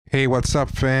Hey, what's up,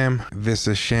 fam? This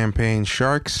is Champagne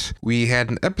Sharks. We had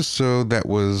an episode that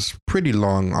was pretty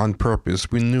long on purpose.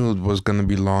 We knew it was going to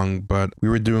be long, but we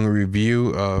were doing a review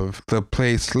of the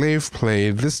play Slave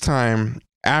Play, this time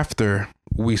after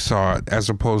we saw it as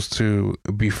opposed to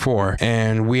before,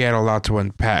 and we had a lot to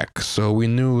unpack. So we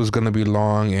knew it was going to be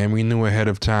long, and we knew ahead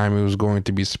of time it was going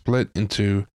to be split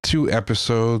into 2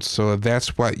 episodes. So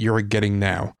that's what you're getting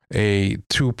now, a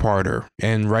 2-parter.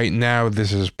 And right now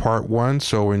this is part 1,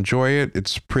 so enjoy it.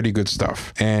 It's pretty good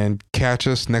stuff, and catch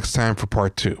us next time for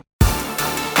part 2.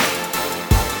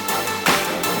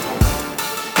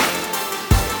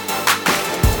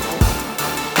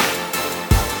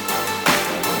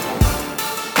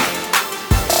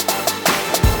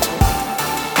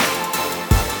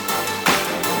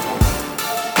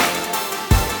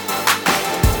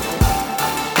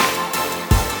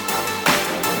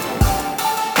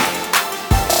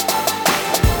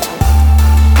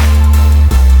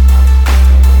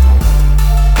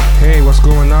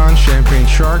 Champagne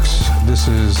Sharks. This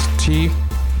is T.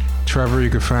 Trevor. You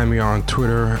can find me on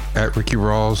Twitter at Ricky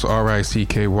Rawls,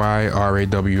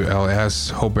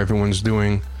 RICKYRAWLS. Hope everyone's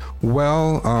doing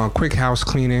well. Quick house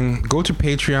cleaning. Go to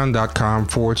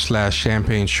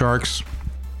patreon.com/Champagne Sharks.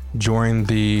 Join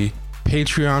the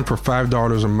Patreon for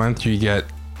 $5 a month. You get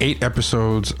 8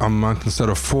 episodes a month instead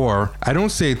of 4. I don't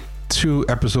say 2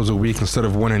 episodes a week instead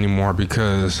of 1 anymore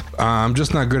because I'm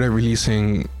just not good at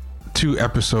releasing 2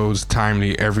 episodes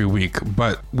timely every week,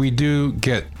 but we do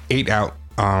get 8 out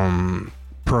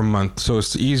per month, so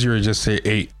it's easier to just say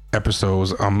 8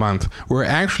 episodes a month. We're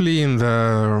actually in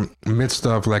the midst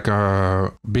of like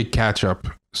a big catch up,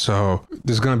 so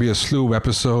there's gonna be a slew of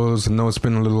episodes. I know it's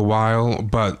been a little while,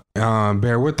 but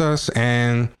bear with us.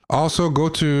 And also go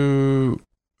to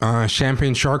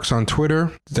Champagne Sharks on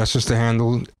Twitter. That's just the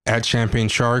handle, at Champagne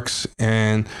Sharks,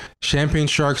 and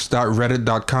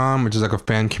champagnesharks.reddit.com, which is like a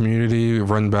fan community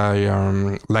run by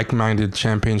like-minded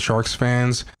Champagne Sharks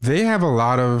fans. They have a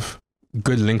lot of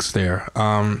good links there.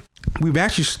 We've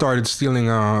actually started stealing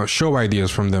show ideas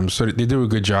from them, so they do a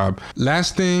good job.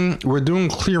 Last thing, we're doing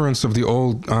clearance of the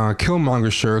old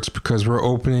Killmonger shirts because we're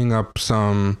opening up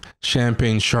some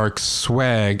Champagne Sharks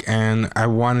swag, and I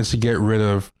wanted to get rid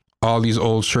of all these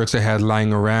old shirts I had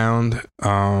lying around.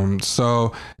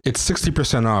 So it's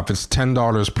 60% off. It's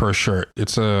 $10 per shirt.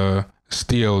 It's a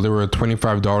steal. They were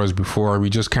 $25 before.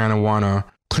 We just kind of want to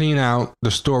clean out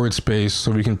the storage space so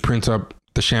we can print up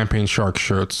the Champagne Shark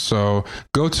shirts. So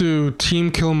go to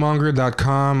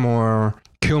teamkillmonger.com or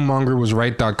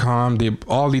killmongerwasright.com. They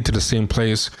all lead to the same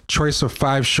place. Choice of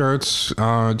 5 shirts.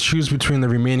 Choose between the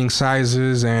remaining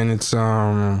sizes, and it's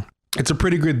a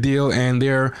pretty good deal, and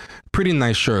they're pretty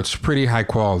nice shirts, pretty high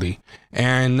quality.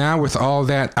 And now with all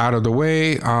that out of the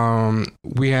way,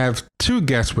 we have 2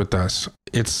 guests with us.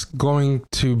 It's going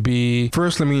to be,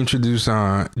 first let me introduce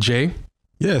Jay.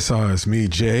 Yes, it's me,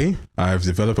 Jay. I've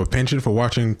developed a penchant for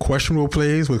watching questionable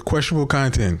plays with questionable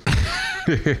content.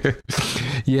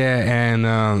 Yeah, and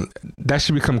that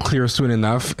should become clear soon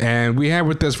enough. And we have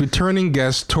with us returning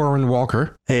guest Torrin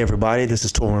Walker. Hey everybody, this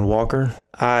is Torrin Walker.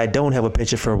 I don't have a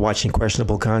penchant for watching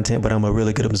questionable content, but I'm a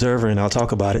really good observer and I'll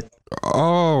talk about it.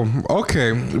 Oh,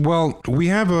 okay. Well, we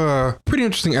have a pretty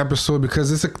interesting episode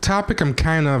because it's a topic I'm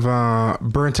kind of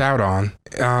burnt out on.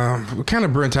 We're kind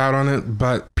of burnt out on it,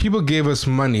 but people gave us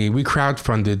money. We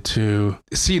crowdfunded to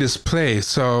see this play,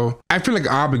 so I feel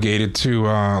like obligated to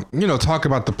talk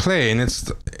about the play, and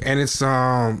it's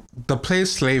the play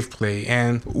Slave Play.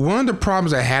 And one of the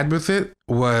problems I had with it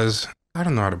was, I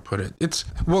don't know how to put it.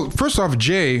 First off,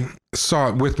 Jay saw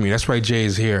it with me. That's why Jay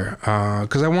is here.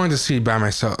 Because I wanted to see it by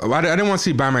myself. I didn't want to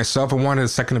see it by myself. I wanted a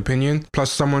second opinion,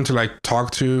 plus someone to like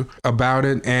talk to about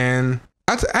it. And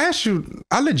I asked you,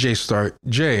 I'll let Jay start.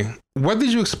 Jay, what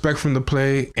did you expect from the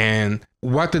play, and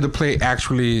what did the play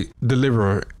actually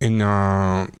deliver in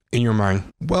your mind?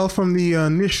 Well, from the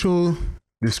initial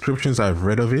descriptions I've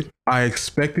read of it, I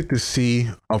expected to see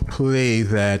a play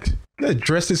that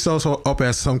dressed itself up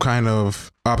as some kind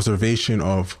of observation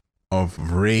of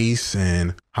race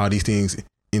and how these things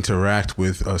interact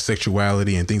with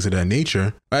sexuality and things of that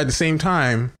nature. But at the same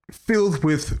time, filled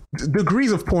with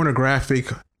degrees of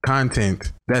pornographic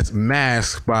content that's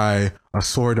masked by a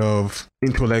sort of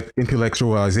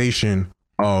intellectualization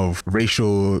of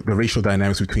the racial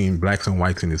dynamics between blacks and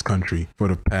whites in this country for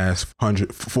the past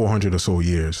 400 or so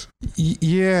years.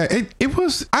 Yeah, it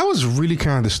was. I was really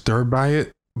kind of disturbed by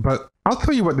it, but I'll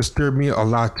tell you what disturbed me a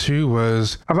lot too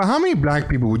was about how many black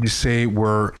people would you say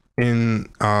were in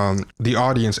the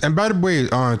audience. And by the way,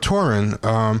 Torrin,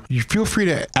 you feel free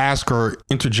to ask or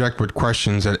interject with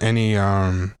questions at any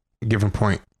given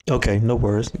point. Okay, no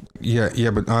worries. Yeah,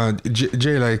 but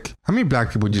Jay, like, how many black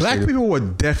people would you say? Black people were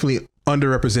definitely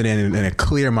underrepresented and a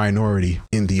clear minority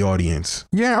in the audience.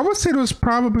 Yeah, I would say there was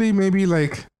probably maybe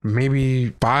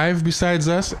 5 besides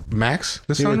us, max.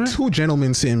 There were 2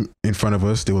 gentlemen sitting in front of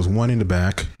us. There was one in the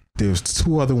back. There was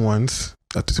 2 other ones.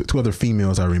 2 other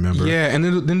females, I remember. Yeah, and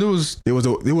then there was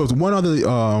one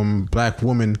other black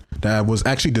woman that was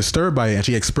actually disturbed by it, and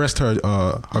she expressed her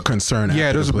concern.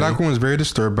 Yeah, there was a black woman who was very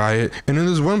disturbed by it, and then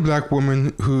there's one black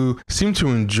woman who seemed to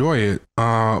enjoy it,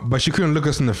 but she couldn't look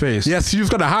us in the face. Yes, she was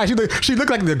kind of high. She looked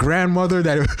like the grandmother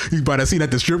that you might have seen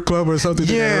at the strip club or something.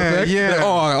 Yeah. Like,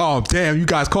 oh, damn, you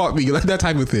guys caught me, like that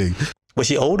type of thing. Was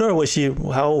she older or was she,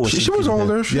 how old was she? She was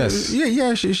older. Yes.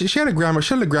 Yeah. She had a grandma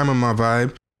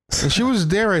vibe. And she was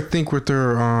there, I think, with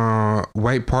her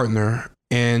white partner,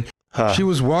 and she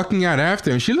was walking out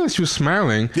after, and she looked like she was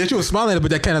smiling. Yeah, she was smiling,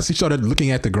 but that kind of she started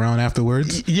looking at the ground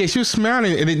afterwards. Yeah, she was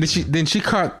smiling, and then she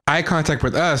caught eye contact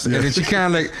with us, and then she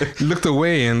kind of like looked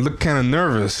away and looked kind of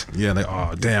nervous. Yeah, like,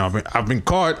 oh damn, I've been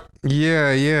caught.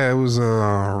 Yeah, it was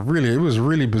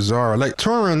really bizarre. Like,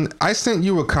 Torin, I sent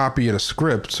you a copy of the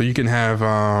script so you can have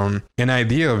an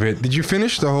idea of it. Did you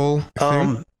finish the whole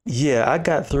thing? Yeah, I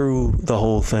got through the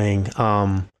whole thing.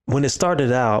 When it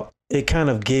started out, it kind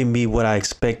of gave me what I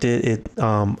expected.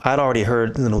 I'd already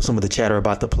heard, some of the chatter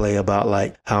about the play, about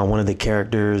like how one of the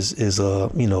characters is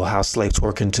how slaves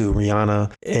working to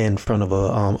Rihanna in front of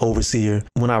a overseer.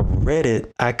 When I read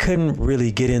it, I couldn't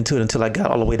really get into it until I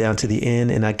got all the way down to the end,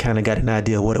 and I kind of got an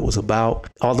idea of what it was about.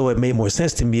 Although it made more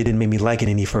sense to me, it didn't make me like it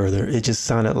any further. It just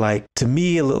sounded like, to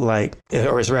me, it looked like,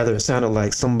 it sounded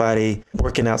like somebody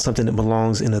working out something that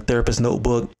belongs in a therapist's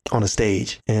notebook on a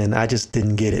stage, and I just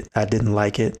didn't get it. I didn't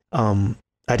like it.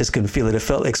 I just couldn't feel it. It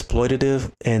felt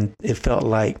exploitative, and it felt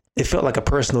like a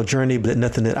personal journey, but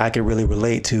nothing that I could really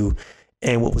relate to.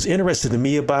 And what was interesting to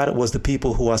me about it was the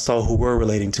people who I saw who were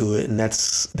relating to it, and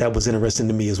that was interesting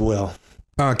to me as well.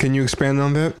 Can you expand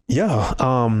on that? Yeah.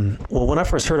 Well, when I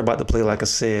first heard about the play, like I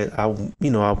said, I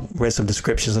read some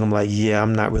descriptions, and I'm like, yeah,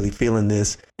 I'm not really feeling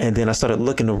this. And then I started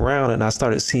looking around, and I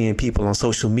started seeing people on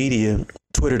social media,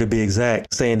 Twitter to be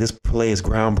exact, saying this play is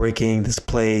groundbreaking. This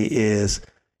play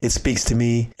it speaks to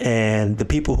me. And the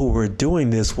people who were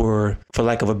doing this were, for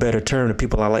lack of a better term, the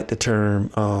people I like to term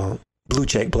blue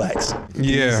check blacks.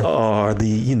 Yeah.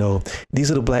 These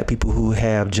are the black people who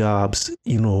have jobs,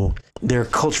 they're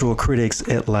cultural critics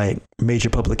at like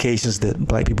major publications that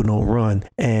black people don't run.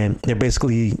 And they're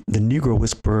basically the Negro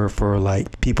whisperer for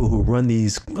like people who run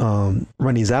these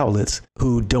outlets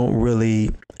who don't really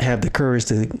have the courage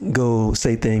to go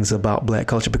say things about black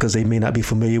culture because they may not be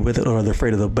familiar with it, or they're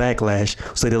afraid of the backlash.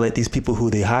 So they let these people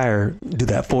who they hire do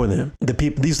that for them.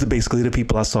 These are basically the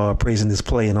people I saw praising this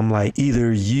play. And I'm like,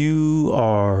 either you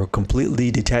are completely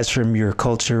detached from your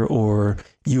culture, or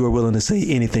you are willing to say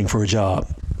anything for a job.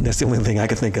 That's the only thing I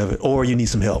can think of it. Or you need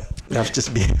some help. That's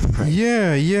just being right.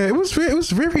 Yeah. It was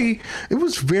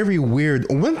very weird.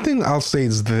 One thing I'll say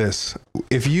is this: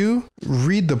 if you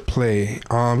read the play,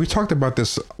 we talked about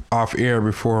this off air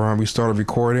before we started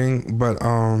recording, but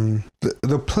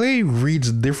the play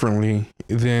reads differently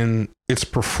than it's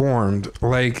performed.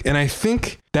 And I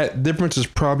think that difference is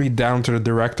probably down to the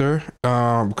director,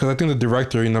 because I think the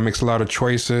director, makes a lot of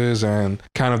choices and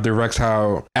kind of directs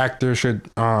how actors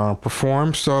should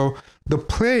perform. So the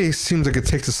play seems like it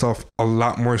takes itself a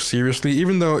lot more seriously,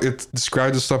 even though it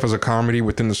describes itself as a comedy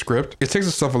within the script. It takes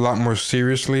itself a lot more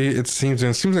seriously. It seems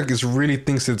like it really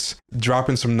thinks it's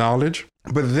dropping some knowledge.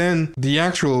 But then the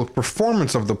actual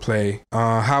performance of the play,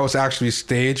 how it's actually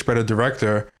staged by the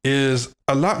director, is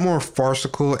a lot more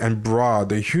farcical and broad.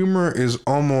 The humor is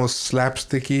almost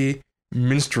slapsticky,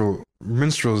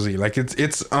 minstrelsy. Like it's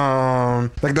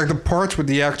like the parts with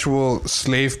the actual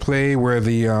slave play where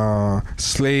the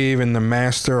slave and the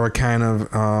master are kind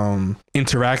of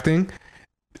interacting.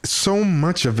 So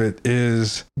much of it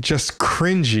is just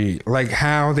cringy, like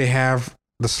how they have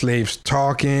the slaves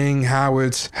talking,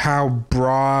 how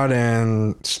broad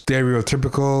and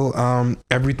stereotypical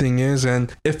everything is,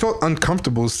 and it felt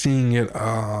uncomfortable seeing it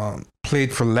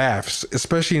played for laughs,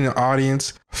 especially in an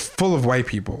audience full of white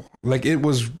people. Like, it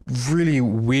was really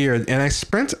weird, and I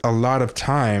spent a lot of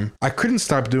time. I couldn't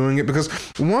stop doing it because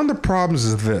one of the problems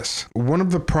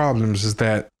is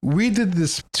that we did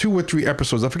this 2 or 3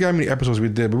 episodes. I forget how many episodes we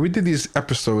did, but we did these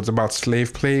episodes about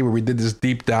slave play where we did this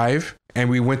deep dive. And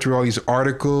we went through all these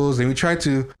articles and we tried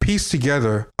to piece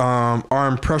together our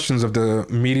impressions of the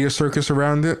media circus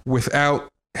around it without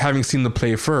having seen the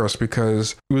play first,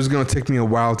 because it was going to take me a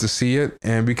while to see it,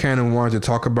 and we kind of wanted to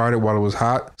talk about it while it was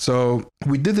hot. So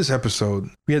we did this episode.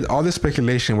 We had all this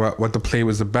speculation about what the play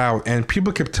was about, and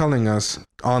people kept telling us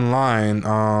online,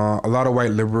 a lot of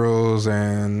white liberals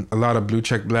and a lot of blue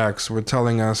check blacks were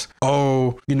telling us,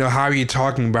 oh, you know, how are you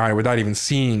talking about it without even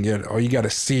seeing it? Or you got to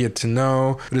see it to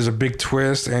know. There's a big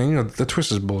twist, and you know, the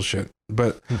twist is bullshit.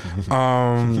 But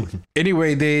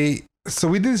anyway, so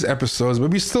we did these episodes, but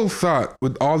we still thought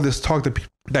with all this talk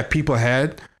that people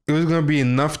had, it was going to be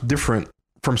enough different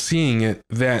from seeing it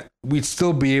that we'd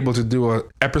still be able to do an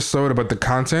episode about the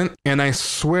content. And I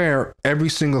swear every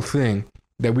single thing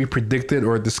that we predicted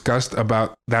or discussed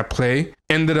about that play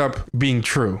ended up being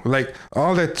true. Like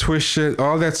all that twist shit,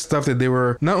 all that stuff that they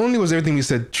were, not only was everything we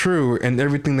said true and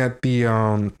everything that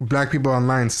the black people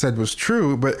online said was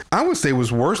true, but I would say it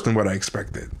was worse than what I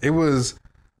expected. It was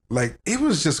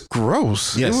just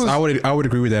gross. Yes, I would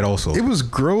agree with that also. It was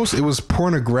gross, it was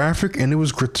pornographic, and it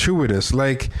was gratuitous.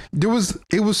 Like it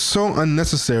was so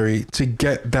unnecessary to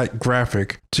get that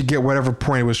graphic, to get whatever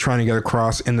point it was trying to get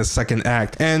across in the second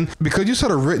act. And because you saw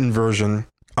the written version,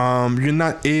 you're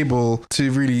not able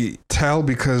to really tell,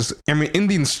 because I mean, in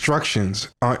the instructions,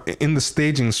 in the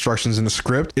staging instructions in the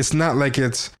script, it's not like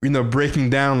it's, you know,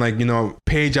 breaking down like, you know,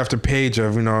 page after page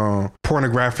of, you know,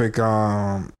 pornographic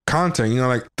content. You know,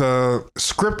 like the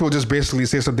script will just basically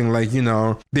say something like, you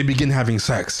know, they begin having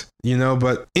sex, you know,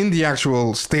 but in the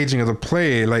actual staging of the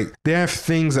play, like they have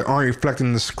things that aren't reflected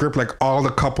in the script, like all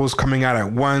the couples coming out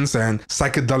at once and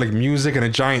psychedelic music and a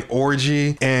giant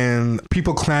orgy and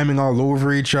people climbing all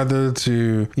over each other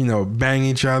to, you know, bang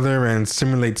each other and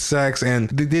simulate sex. And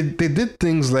they did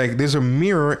things like there's a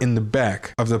mirror in the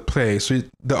back of the play so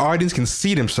the audience can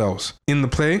see themselves in the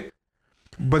play.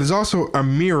 But there's also a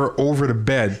mirror over the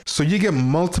bed. So you get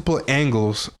multiple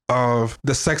angles of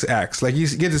the sex acts. Like you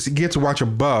get to watch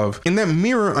above. And that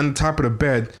mirror on the top of the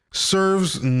bed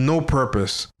serves no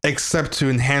purpose except to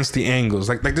enhance the angles.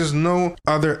 Like there's no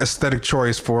other aesthetic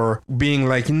choice for being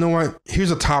like, you know what? Here's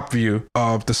a top view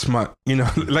of the smut. You know,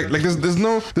 like there's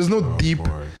no deep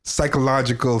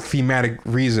psychological thematic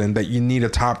reason that you need a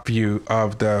top view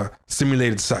of the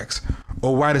simulated sex,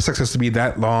 or why the sex has to be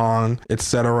that long,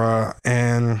 etc.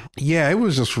 And yeah, it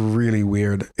was just really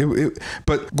weird.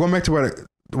 But going back to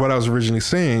what I was originally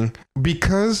saying,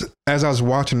 because as I was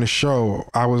watching the show,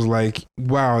 I was like,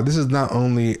 wow, this is not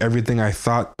only everything I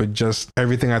thought, but just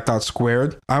everything I thought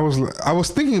squared. I was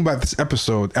thinking about this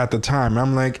episode at the time.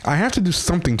 I'm like, I have to do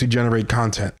something to generate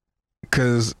content.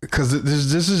 Because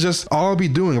this is just all I'll be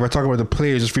doing if I talk about the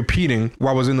play, just repeating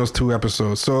what was in those two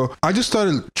episodes. So I just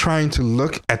started trying to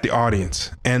look at the audience.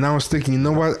 And I was thinking, you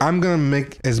know what? I'm going to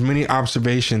make as many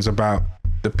observations about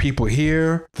the people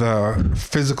here, the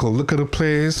physical look of the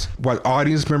plays, what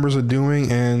audience members are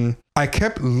doing. And I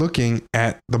kept looking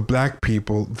at the black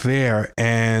people there.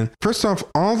 And first off,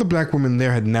 all the black women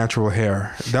there had natural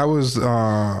hair. That was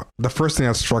the first thing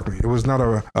that struck me. It was not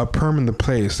a perm in the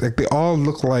place. Like they all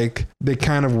look like they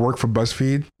kind of work for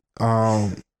BuzzFeed.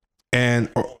 And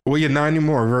well, yeah, not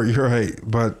anymore. You're right.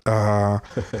 But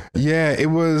yeah, it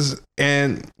was.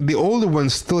 And the older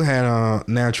ones still had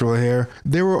natural hair.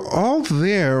 They were all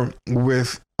there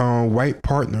with white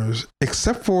partners,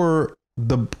 except for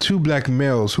the two black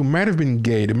males who might have been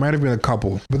gay. There might have been a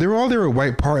couple, but they were all there with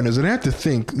white partners. And I have to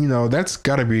think, you know, that's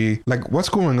gotta be like, what's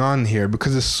going on here?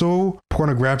 Because it's so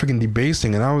pornographic and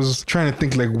debasing. And I was trying to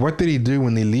think, like, what did he do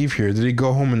when they leave here? Did he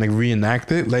go home and like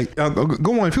reenact it? Like,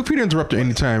 go on, feel free to interrupt at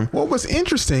any time. What was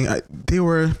interesting, there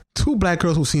were two black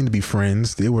girls who seemed to be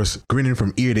friends. They were grinning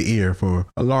from ear to ear for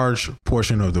a large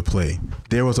portion of the play.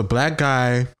 There was a black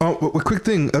guy. Oh, a quick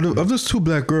thing. Of those two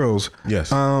black girls,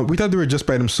 yes, we thought they were just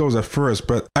by themselves at first,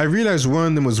 but I realized one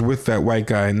of them was with that white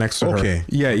guy next to her. Okay.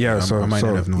 Yeah. So I might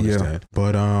not have noticed that.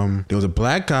 But there was a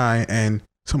black guy and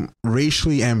some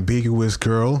racially ambiguous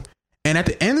girl. And at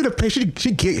the end of the play, she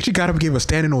got up and gave a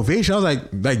standing ovation. I was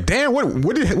like, damn,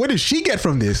 what did she get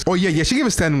from this? Oh yeah, she gave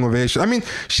a standing ovation. I mean,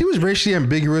 she was racially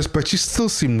ambiguous, but she still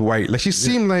seemed white. Like she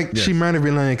seemed like she might have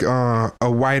been like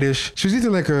a whitish. She was either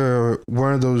like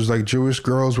one of those like Jewish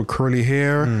girls with curly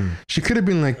hair. She could have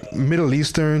been like Middle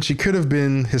Eastern. She could have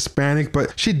been Hispanic,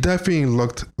 but she definitely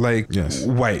looked like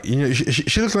white. You know,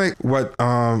 she looked like what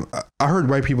I heard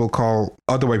white people call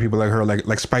other white people like her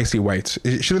like spicy whites.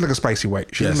 She looked like a spicy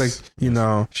white. She looked like, you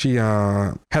know, she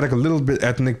had like a little bit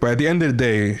ethnic, but at the end of the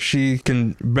day, she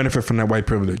can benefit from that white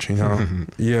privilege, you know?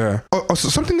 Yeah. Oh, so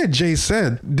something that Jay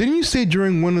said, didn't you say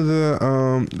during one of the,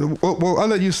 well, I'll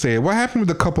let you say it. What happened with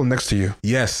the couple next to you?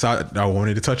 Yes, I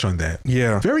wanted to touch on that.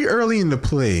 Yeah. Very early in the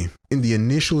play, in the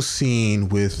initial scene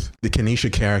with the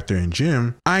Kanisha character and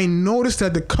Jim, I noticed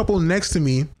that the couple next to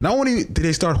me, not only did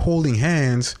they start holding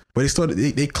hands, but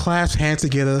they clasped hands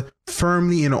together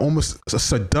firmly in almost a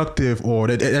seductive, or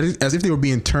as if they were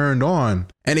being turned on,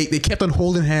 and they kept on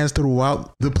holding hands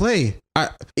throughout the play.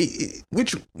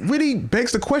 Which really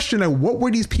begs the question of what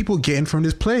were these people getting from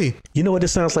this play? You know what it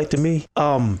sounds like to me?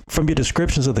 From your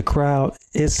descriptions of the crowd,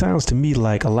 it sounds to me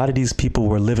like a lot of these people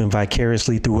were living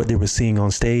vicariously through what they were seeing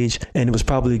on stage, and it was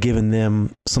probably giving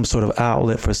them some sort of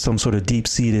outlet for some sort of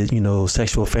deep-seated,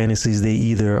 sexual fantasies they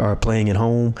either are playing at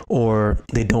home or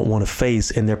they don't want to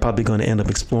face, and they're probably going to end up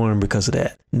exploring because of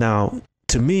that. Now,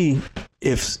 to me,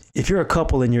 if you're a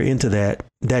couple and you're into that,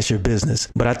 that's your business.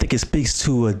 But I think it speaks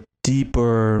to a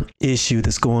deeper issue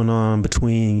that's going on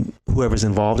between whoever's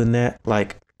involved in that.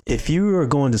 Like, if you are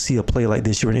going to see a play like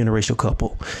this, you're an interracial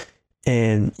couple,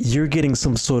 and you're getting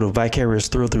some sort of vicarious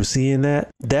thrill through seeing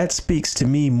that speaks to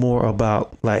me more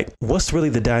about like, what's really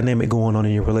the dynamic going on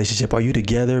in your relationship? Are you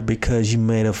together because you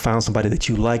may have found somebody that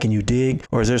you like and you dig,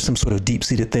 or is there some sort of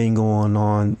deep-seated thing going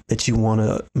on that you want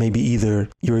to maybe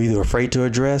you're either afraid to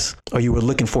address, or you were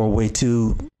looking for a way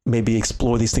to maybe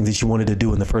explore these things that you wanted to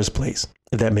do in the first place,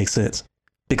 if that makes sense?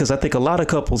 Because I think a lot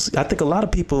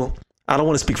of people, I don't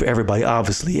want to speak for everybody.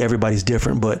 Obviously, everybody's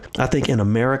different, but I think in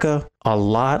America, a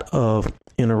lot of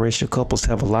interracial couples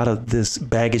have a lot of this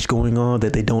baggage going on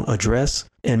that they don't address.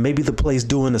 And maybe the play's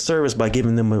doing a service by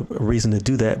giving them a reason to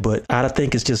do that. But I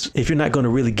think it's just, if you're not going to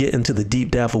really get into the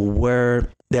deep dive of what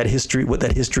that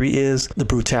history is, the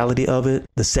brutality of it,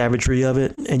 the savagery of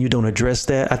it, and you don't address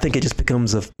that, I think it just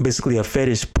becomes basically a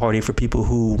fetish party for people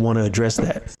who want to address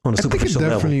that on a superficial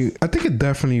level. I think it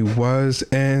definitely was.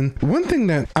 And one thing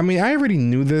that, I already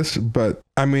knew this, but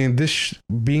this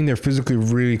being there physically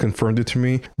really confirmed it to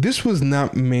me. This was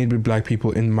not made with black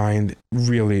people in mind,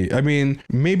 really.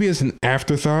 Maybe as an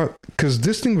afterthought, because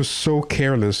this thing was so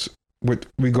careless with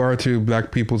regard to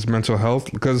black people's mental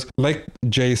health. Because like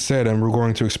Jay said, and we're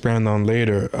going to expand on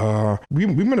later, we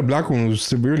met a black woman who was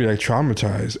severely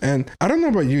traumatized. And I don't know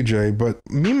about you, Jay, but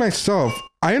me, myself,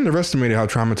 I underestimated how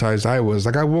traumatized I was.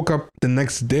 I woke up the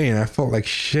next day and I felt like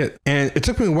shit. And it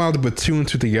took me a while to put two and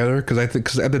two together,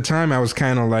 because at the time I was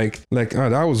kind of like, oh,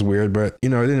 that was weird, but it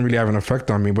didn't really have an effect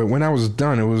on me. But when I was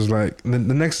done, it was like the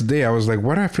next day I was like,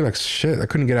 why do I feel like shit? I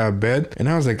couldn't get out of bed. And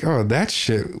I was like, oh, that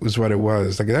shit was what it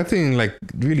was. That thing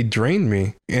really drained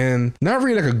me, and not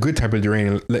really a good type of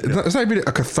draining. It's not really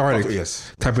a cathartic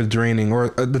type of draining, or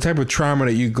the type of trauma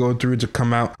that you go through to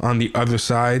come out on the other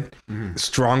side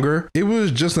stronger. It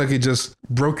was just it just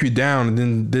broke you down,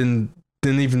 and then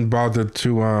didn't even bother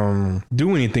to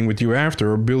do anything with you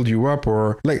after, or build you up,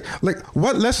 or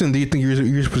what lesson do you think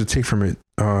you're supposed to take from it,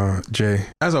 Jay?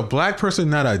 As a black person,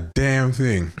 not a damn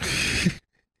thing.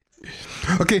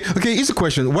 Okay, here's a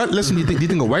question. What lesson do you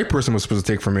think a white person was supposed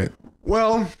to take from it?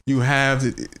 Well, you have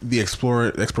the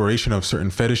exploration of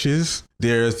certain fetishes.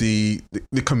 There's the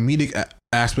comedic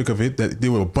aspect of it, that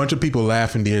there were a bunch of people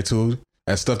laughing there too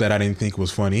at stuff that I didn't think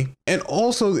was funny. And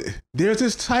also, there's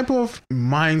this type of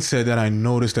mindset that I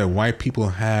noticed that white people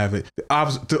have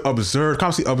to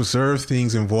constantly observe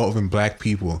things involving black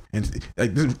people. And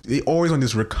they always on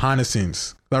this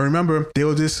reconnaissance. I remember there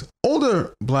was this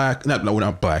older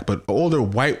not black, but older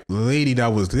white lady that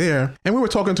was there, and we were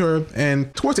talking to her,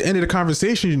 and towards the end of the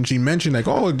conversation, she mentioned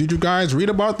oh, did you guys read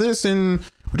about this? And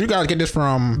where do you guys get this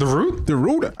from? The Root? The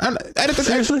Root. And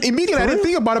immediately I didn't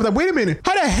think about it. Wait a minute.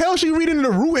 How the hell is she reading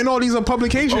The Root and all these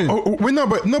publications? Wait, no,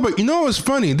 but what was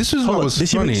funny? This is what was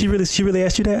funny. She really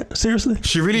asked you that? Seriously?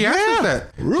 She really asked us that.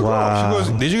 Wow.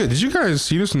 She goes, did you guys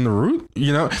see this in The Root?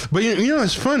 But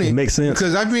it's funny. It makes sense.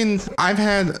 Because I've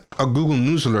had a Google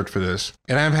News alert for this,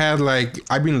 and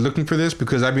I've been looking for this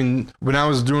because when I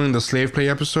was doing the slave play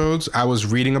episodes, I was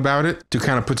reading about it to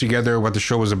kind of put together what the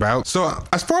show was about. So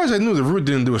as far as I knew, The Root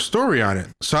didn't do a story on it.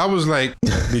 So I was like,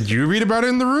 did you read about it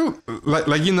in The Root?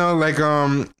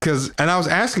 And I was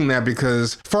asking that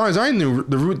because as far as I knew,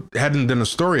 The Root hadn't done a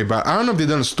story about it. I don't know if they've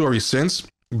done a story since,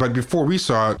 but before we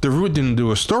saw it, The Root didn't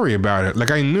do a story about it.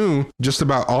 I knew just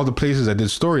about all the places that did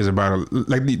stories about it.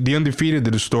 The Undefeated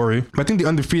did a story. I think The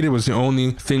Undefeated was the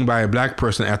only thing by a black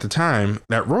person at the time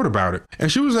that wrote about it. And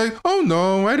she was like, oh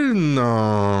no, I didn't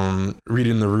read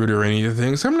in The Root or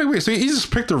anything. So I'm like, wait, so you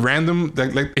just picked a random,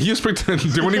 he just picked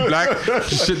the only black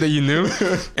shit that you knew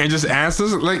and just asked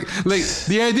us?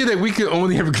 The idea that we could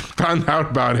only have found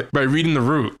out about it by reading The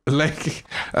Root. I was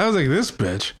like, this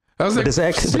bitch. But it's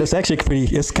actually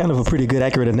it's kind of a pretty good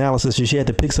accurate analysis. She had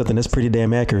to pick something that's pretty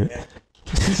damn accurate.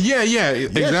 Yeah,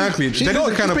 exactly. She That is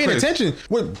the kind of paying place. attention.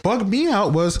 What bugged me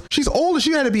out was she's older.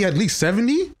 She had to be at least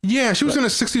 70. Yeah, she was in her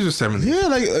 60s or 70s. Yeah,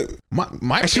 like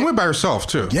my And she went by herself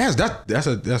too. Yes, that's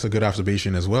a good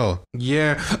observation as well.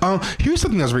 Yeah. Here's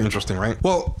something that's very interesting, right?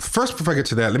 Well, first, before I get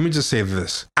to that, let me just say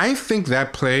this. I think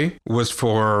that play was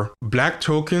for black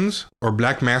tokens or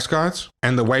black mascots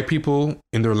and the white people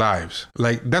in their lives.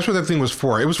 Like, that's what that thing was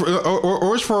for. It was for,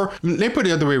 or it's for, they put it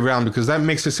the other way around because that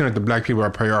makes it seem like the black people are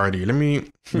a priority. Let me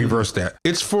reverse that.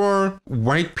 It's for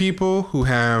white people who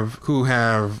have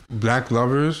black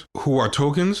lovers who are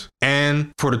tokens,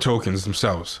 and for the tokens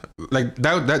themselves. Like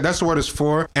that's what it's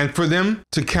for. And for them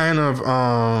to kind of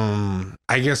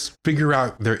I guess figure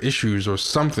out their issues or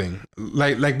something.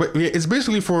 But it's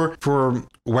basically for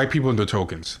white people and the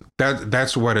tokens.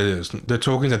 That's what it is. The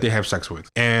tokens that they have sex with.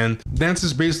 And that's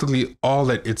just basically all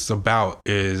that it's about.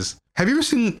 Is, have you ever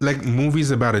seen like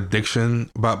movies about addiction,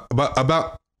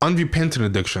 about unrepentant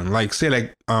addiction, like say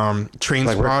Train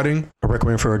Spotting, A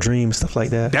Requiem for a Dream, stuff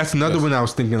like that? That's another one I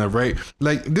was thinking of, right?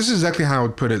 Like, this is exactly how I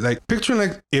would put it. Like, picture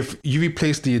like if you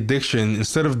replace the addiction,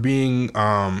 instead of being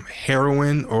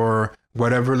heroin or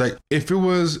whatever, like if it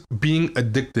was being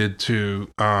addicted to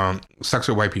sex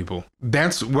with white people.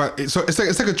 That's what. So it's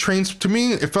like a train. To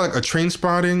me, it felt like a Train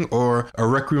Spotting or a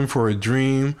Requiem for a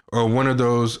Dream or one of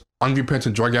those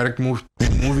unrepentant drug addict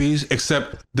movies,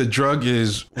 except the drug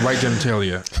is white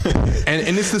genitalia,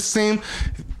 and it's the same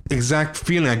exact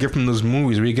feeling I get from those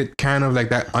movies where you get kind of like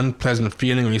that unpleasant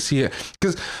feeling when you see it.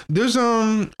 Because there's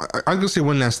I'm gonna say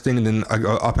one last thing and then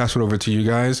I'll pass it over to you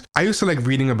guys. I used to like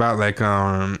reading about like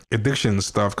addiction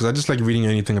stuff because I just like reading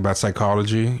anything about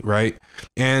psychology, right?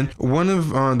 And one of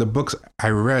the books I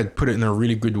read put it in a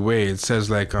really good way. It says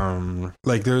like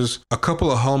there's a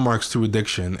couple of hallmarks to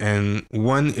addiction, and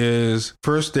one is,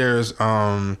 first there's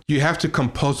you have to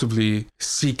compulsively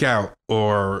seek out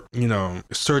or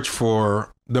search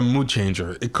for the mood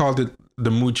changer. It called it the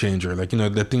mood changer, like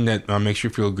the thing that makes you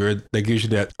feel good, that gives you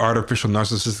that artificial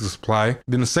narcissistic supply.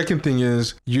 Then the second thing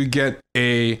is you get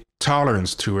a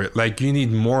tolerance to it, like you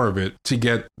need more of it to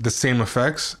get the same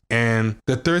effects. And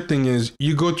the third thing is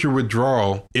you go through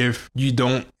withdrawal if you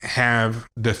don't have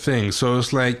the thing. So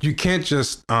it's like you can't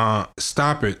just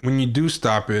stop it. When you do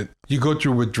stop it, you go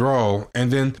through withdrawal. And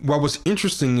then what was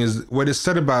interesting is what it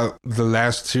said about the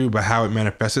last two, about how it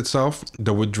manifests itself,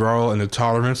 the withdrawal and the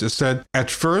tolerance. It said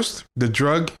at first the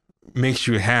drug makes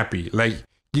you happy, like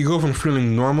you go from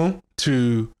feeling normal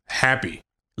to happy.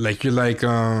 Like you're like,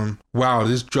 wow,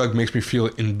 this drug makes me feel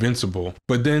invincible.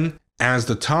 But then as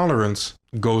the tolerance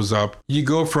goes up, you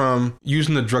go from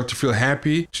using the drug to feel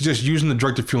happy to just using the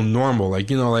drug to feel normal.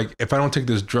 Like, like if I don't take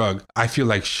this drug, I feel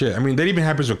like shit. I mean, that even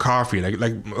happens with coffee. Like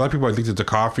a lot of people are addicted to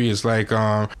coffee. It's like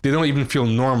they don't even feel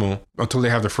normal until they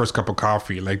have their first cup of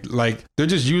coffee. Like they're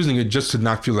just using it just to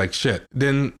not feel like shit.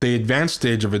 Then the advanced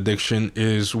stage of addiction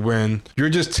is when you're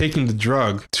just taking the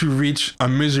drug to reach a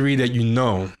misery that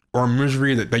or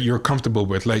misery that you're comfortable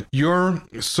with. Like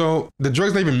so the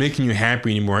drug's not even making you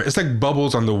happy anymore. It's like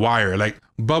Bubbles on The Wire. Like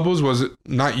Bubbles was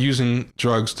not using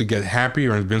drugs to get happy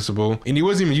or invincible, and he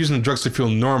wasn't even using drugs to feel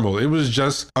normal. It was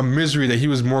just a misery that he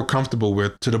was more comfortable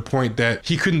with, to the point that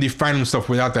he couldn't define himself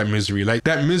without that misery. Like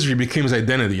that misery became his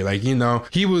identity. Like,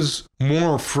 he was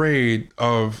more afraid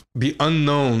of the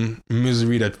unknown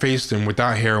misery that faced him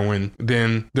without heroin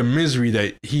than the misery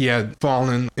that he had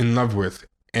fallen in love with.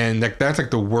 And that's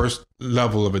like the worst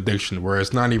level of addiction, where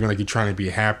it's not even like you're trying to be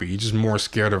happy. You're just more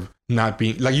scared of not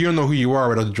being, like, you don't know who you are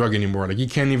without the drug anymore. Like you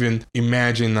can't even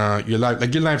imagine your life.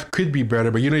 Like your life could be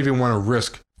better, but you don't even want to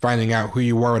risk finding out who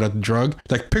you are without the drug.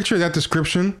 Like picture that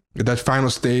description, that final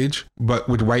stage, but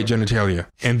with white genitalia.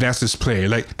 And that's this play.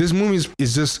 Like this movie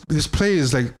is just, this play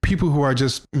is like people who are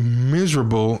just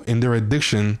miserable in their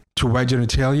addiction to white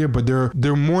genitalia, but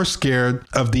they're more scared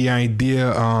of the idea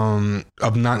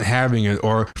of not having it,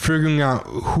 or figuring out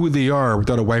who they are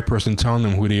without a white person telling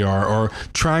them who they are, or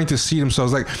trying to see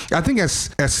themselves. Like I think as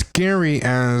scary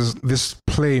as this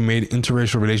play made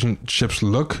interracial relationships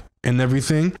look and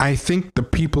everything, I think the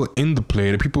people in the play,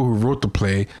 the people who wrote the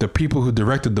play, the people who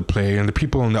directed the play, and the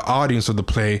people in the audience of the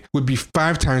play would be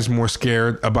 5 times more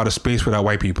scared about a space without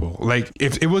white people. Like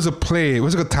if it was a play, it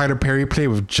was like a Tyler Perry play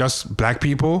with just black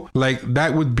people, like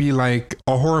that would be like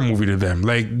a horror movie to them.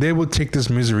 Like they would take this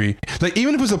misery, like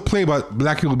even if it was a play about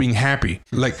black people being happy,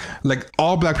 like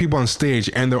all black people on stage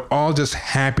and they're all just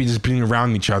happy just being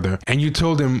around each other, and you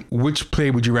told them which play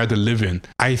would you rather live in,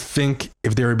 I think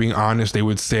if they were being honest, they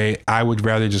would say I would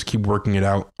rather just keep working it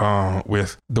out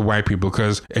with the white people,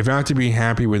 because if I have to be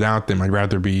happy without them, I'd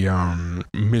rather be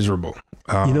miserable.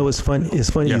 It's funny. It's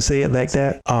funny you say it like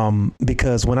that.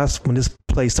 Because when this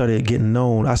play started getting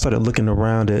known, I started looking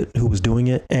around at who was doing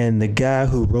it, and the guy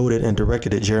who wrote it and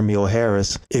directed it, Jeremy O.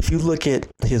 Harris. If you look at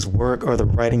his work or the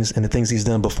writings and the things he's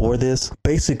done before this,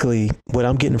 basically what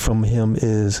I'm getting from him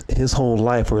is his whole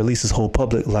life, or at least his whole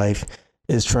public life,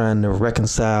 is trying to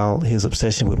reconcile his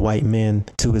obsession with white men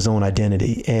to his own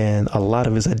identity. And a lot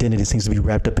of his identity seems to be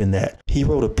wrapped up in that. He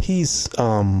wrote a piece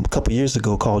a couple years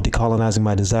ago called Decolonizing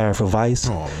My Desire for Vice.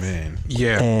 Oh, man.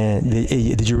 Yeah. And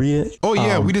did you read it? Oh,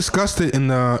 yeah. We discussed it in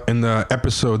the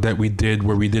episode that we did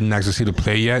where we didn't actually see the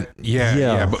play yet.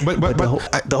 Yeah. But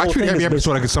I treat every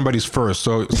episode like it's somebody's first.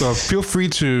 So feel free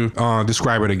to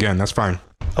describe it again. That's fine.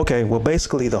 Okay, well,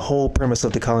 basically the whole premise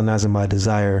of Decolonizing My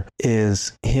Desire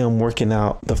is him working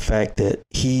out the fact that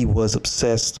he was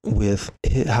obsessed with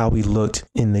how he looked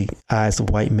in the eyes of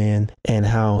white men, and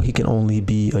how he can only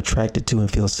be attracted to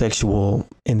and feel sexual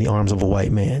in the arms of a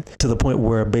white man, to the point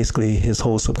where basically his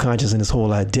whole subconscious and his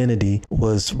whole identity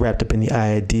was wrapped up in the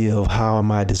idea of how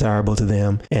am I desirable to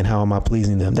them and how am I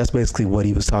pleasing them. That's basically what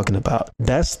he was talking about.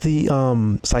 That's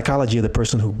the psychology of the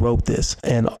person who wrote this.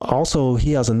 And also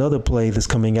he has another play that's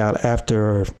coming out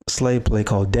after slave play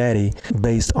called Daddy,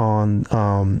 based on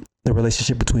the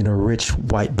relationship between a rich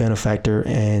white benefactor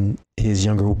and his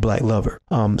younger black lover.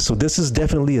 So this is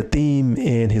definitely a theme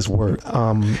in his work.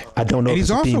 I don't know. And if he's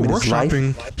it's a also theme in his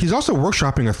life. He's also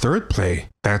workshopping a third play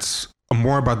that's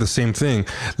more about the same thing.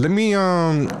 Let me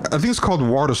I think it's called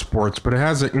Water Sports, but it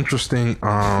has an interesting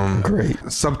great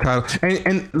subtitle.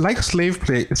 And like Slave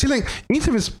Play, it seems like each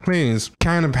of his plays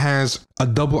kind of has a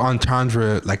double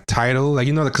entendre like title, like,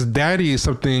 because Daddy is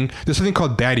something, there's something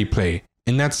called Daddy Play.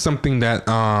 And that's something that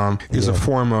is a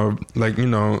form of, like,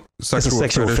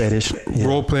 sexual fetish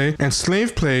role play. And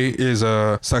slave play is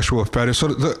a sexual fetish.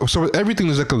 So everything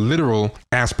is like a literal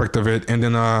aspect of it, and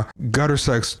then a gutter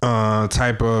sex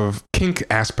type of kink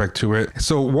aspect to it.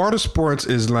 So water sports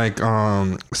is like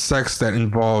sex that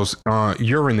involves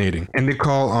urinating, and they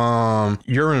call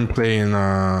urine play in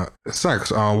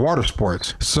sex water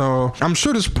sports. So I'm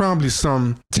sure there's probably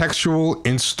some textual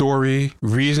in story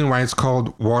reason why it's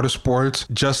called water sports.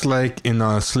 Just like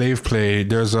in slave play,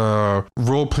 there's a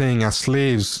role playing as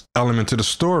slaves element to the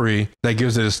story that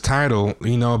gives it its title,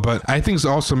 but I think it's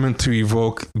also meant to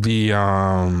evoke the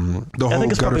whole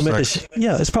gutter sex.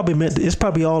 It's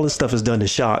probably all this stuff is done to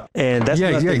shock, and that's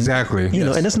nothing, exactly.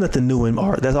 And that's nothing new in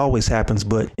art. That always happens.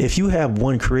 But if you have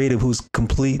one creative who's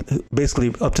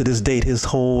basically up to this date, his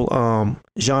whole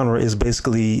genre is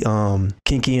basically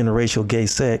kinky interracial gay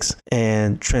sex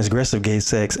and transgressive gay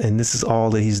sex, and this is all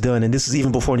that he's done. And this is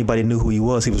even before anybody knew who he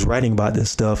was. He was writing about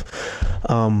this stuff.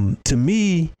 To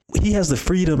me, he has the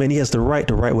freedom and he has the right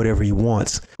to write whatever he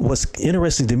wants. What's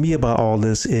interesting to me about all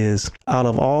this is, out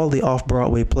of all the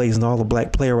off-Broadway plays and all the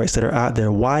black playwrights that are out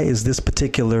there, why is this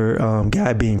particular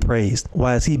guy being praised?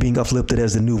 Why is he being uplifted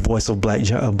as the new voice of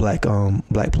black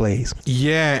plays?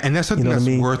 Yeah, and that's something that's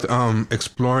worth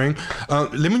exploring.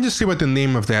 Let me just see what the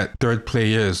name of that third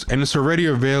play is. And it's already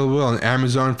available on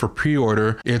Amazon for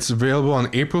pre-order. It's available on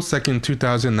April 2nd,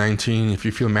 2019, if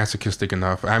you feel masochistic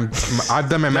enough. I've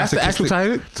done my That's the actual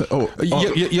title?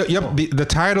 Yep. The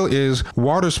title is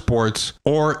Water Sports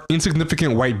or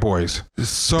Insignificant White Boys.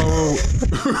 So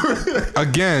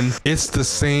again, it's the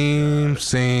same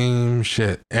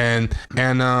shit. And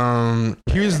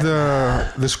here's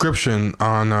the description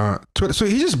on Twitter. So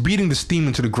he's just beating the steam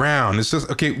into the ground. It's just,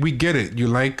 okay, we get it. You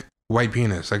like white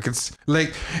penis. Like, it's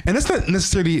like, and that's not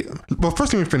necessarily, well,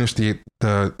 first let me finish the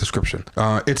description.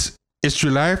 It's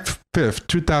July 5th,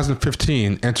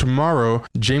 2015, and tomorrow,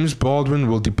 James Baldwin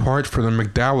will depart for the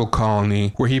McDowell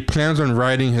Colony, where he plans on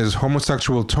writing his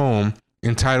homosexual tome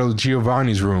entitled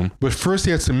Giovanni's Room. But first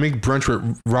he has to make brunch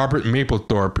with Robert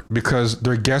Mapplethorpe because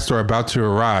their guests are about to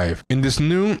arrive. In this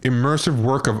new immersive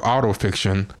work of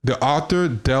autofiction, the author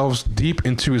delves deep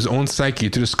into his own psyche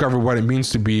to discover what it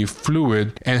means to be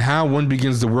fluid and how one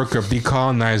begins the work of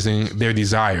decolonizing their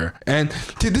desire. And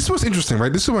this was interesting,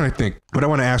 right? This is what I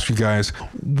want to ask you guys.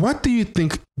 What do you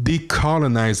think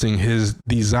decolonizing his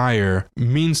desire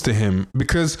means to him?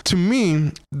 Because to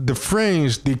me, the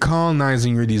phrase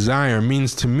decolonizing your desire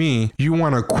means to me you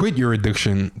want to quit your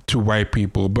addiction to white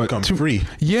people, but become free.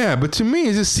 Yeah, but to me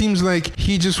it just seems like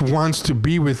he just wants to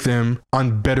be with them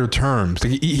on better terms.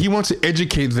 Like he wants to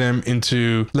educate them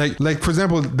into like for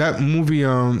example, that movie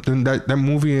that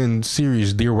movie and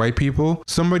series Dear White People.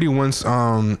 Somebody once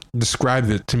described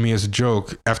it to me as a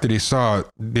joke after they saw it.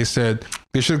 They said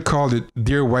They should call it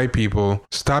 "Dear White People,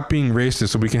 Stop Being Racist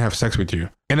so we can have sex with you."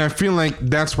 And I feel like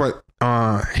that's what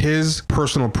his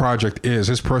personal project is,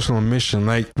 his personal mission.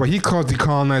 Like what he calls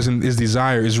decolonizing his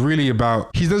desire is really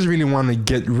about, he doesn't really want to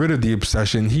get rid of the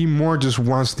obsession. He more just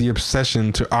wants the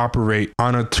obsession to operate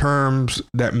on a terms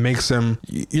that makes him,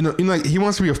 like he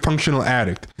wants to be a functional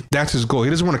addict. That's his goal.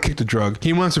 He doesn't want to kick the drug.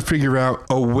 He wants to figure out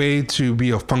a way to be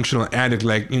a functional addict.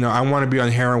 Like, I want to be on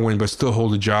heroin, but still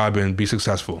hold a job and be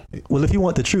successful. Well, if you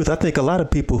want the truth, I think a lot of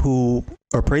people who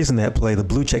are praising that play, the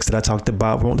blue checks that I talked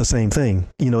about, want the same thing.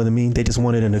 You know what I mean? They just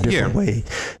want it in a different way.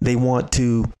 They want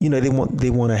to, they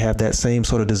want to have that same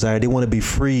sort of desire. They want to be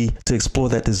free to explore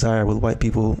that desire with white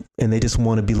people, and they just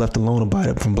want to be left alone about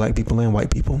it from black people and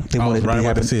white people. They want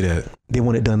it to see that. They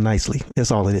want it done nicely.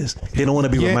 That's all it is. They don't want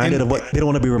to be reminded of what. They don't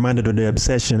want to be reminded of their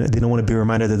obsession. They don't want to be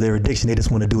reminded of their addiction. They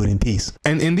just want to do it in peace.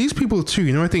 And these people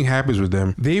too, what I think happens with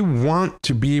them? They want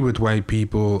to be with white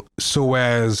people so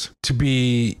as to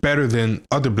be better than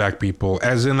other black people,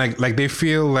 as in like they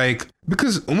feel like,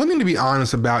 because one thing to be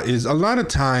honest about is a lot of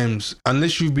times,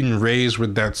 unless you've been raised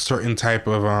with that certain type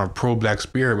of pro-black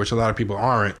spirit, which a lot of people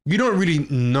aren't, you don't really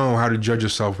know how to judge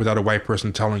yourself without a white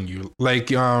person telling you. Like,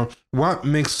 what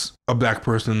makes a black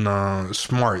person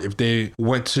smart? If they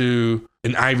went to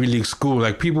an Ivy League school,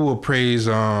 like people will praise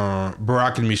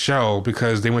Barack and Michelle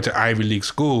because they went to Ivy League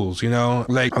schools,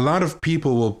 Like a lot of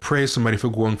people will praise somebody for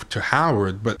going to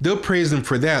Howard, but they'll praise them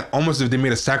for that almost if they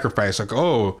made a sacrifice. Like,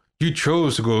 oh, you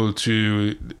chose to go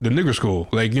to the nigger school.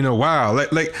 Like, wow.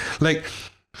 Like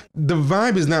the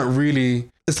vibe is not really,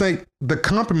 it's like the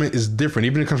compliment is different,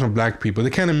 even if it comes from black people.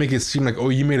 They kind of make it seem like, oh,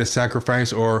 you made a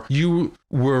sacrifice, or you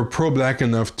were pro-black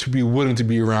enough to be willing to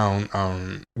be around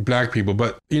black people.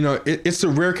 But, it's a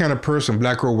rare kind of person,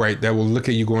 black or white, that will look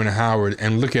at you going to Howard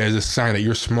and look at it as a sign that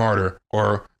you're smarter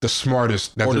or the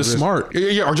smartest. Or just smart.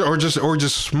 Yeah, or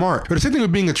just smart. But the same thing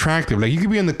with being attractive. Like, you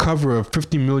could be on the cover of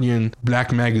 50 million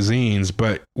black magazines,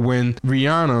 but when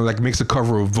Rihanna makes a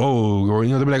cover of Vogue, or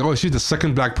they'll be like, oh, she's the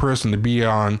second black person to be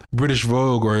on British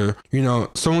Vogue, or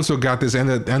so and so got this, and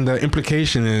the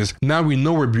implication is now we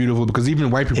know we're beautiful because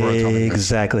even white people are telling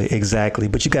us. Exactly.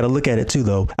 But you got to look at it too,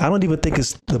 though. I don't even think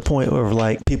it's the point of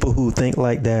like people who think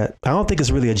like that. I don't think it's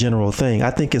really a general thing.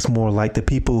 I think it's more like the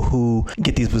people who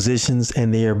get these positions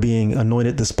and they are being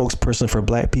anointed the spokesperson for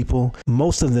black people.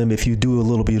 Most of them, if you do a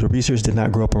little bit of research, did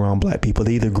not grow up around black people.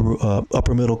 They either grew up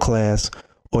upper middle class,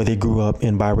 or they grew up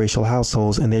in biracial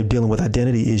households, and they're dealing with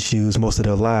identity issues most of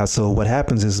their lives. So what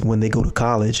happens is when they go to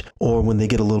college or when they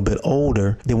get a little bit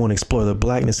older, they want to explore their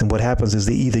blackness. And what happens is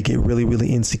they either get really, really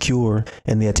insecure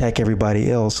and they attack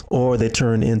everybody else, or they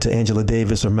turn into Angela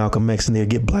Davis or Malcolm X and they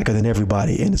get blacker than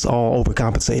everybody. And it's all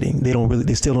overcompensating.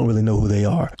 They still don't really know who they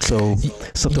are. So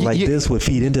something like this would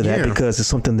feed into that because it's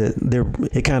something that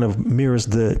it kind of mirrors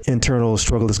the internal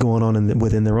struggle that's going on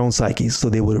within their own psyches. So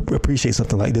they would appreciate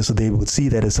something like this. So they would see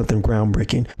that as something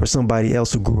groundbreaking for somebody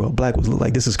else who grew up black would look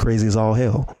like this is crazy as all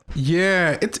hell.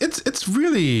 Yeah, it's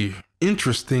really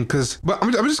interesting but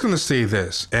I'm just gonna say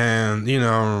this, and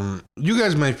you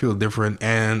guys might feel different,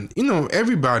 and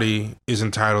everybody is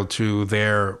entitled to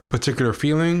their particular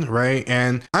feeling, right?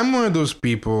 And I'm one of those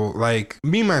people, like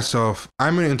me myself,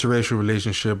 I'm in an interracial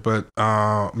relationship, but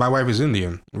my wife is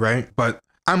Indian, right? But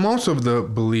I'm also of the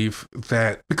belief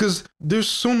that because there's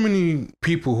so many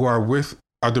people who are with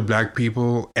other black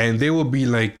people, and they will be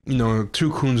like,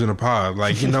 two coons in a pod,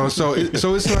 like, so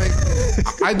it's like,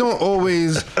 I don't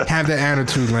always have that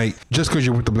attitude, like, just because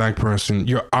you're with the black person,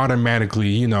 you're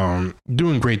automatically,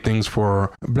 doing great things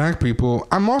for black people.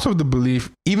 I'm also of the belief,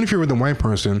 even if you're with a white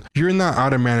person, you're not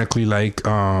automatically like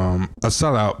a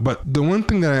sellout. But the one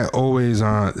thing that I always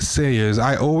say is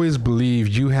I always believe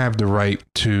you have the right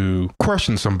to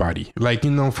question somebody. Like,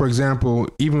 for example,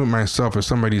 even with myself, if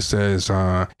somebody says,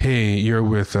 hey,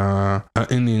 you're with an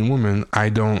Indian woman, I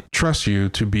don't trust you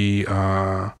to be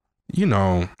speaking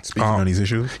on these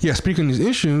issues. Yeah, speaking on these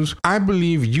issues, I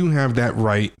believe you have that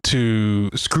right to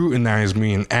scrutinize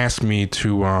me and ask me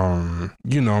to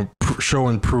show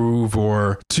and prove,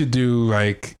 or to do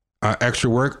like extra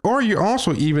work. Or you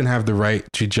also even have the right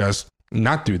to just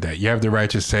not do that. You have the right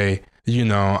to say,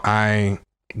 I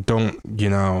don't,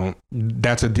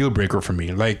 that's a deal breaker for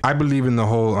me. Like, I believe in the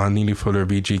whole Neely Fuller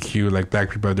VGQ, like black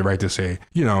people have the right to say,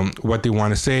 what they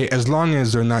want to say, as long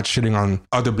as they're not shitting on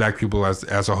other black people as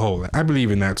a whole. I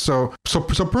believe in that. So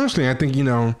personally, I think,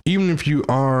 even if you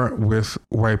are with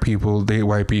white people, date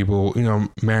white people,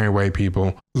 marry white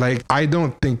people, like, I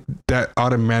don't think that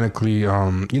automatically,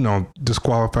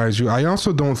 disqualifies you. I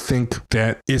also don't think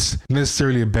that it's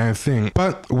necessarily a bad thing.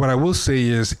 But what I will say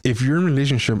is, if you're in a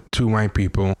relationship to white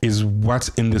people, people is what's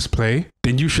in this play,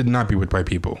 then you should not be with white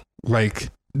people. Like,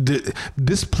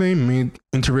 this play made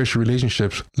interracial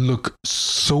relationships look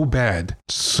so bad,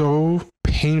 so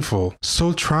painful,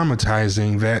 so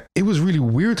traumatizing that it was really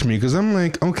weird to me, because I'm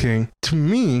like, okay, to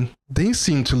me, they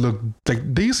seem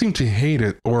to hate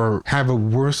it or have a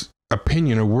worse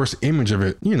opinion or worse image of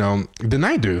it, than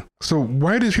I do. So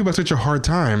why do people have such a hard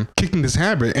time kicking this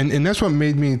habit? And that's what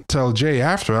made me tell Jay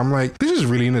after. I'm like, this is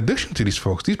really an addiction to these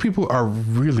folks. These people are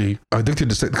really addicted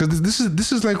to sex, because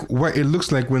this is like what it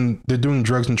looks like when they're doing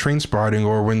drugs in Trainspotting,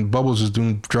 or when Bubbles is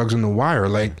doing drugs in The Wire.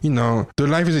 Like, their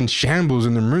life is in shambles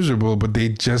and they're miserable, but they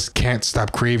just can't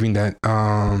stop craving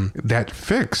that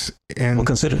fix. And well,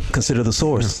 consider the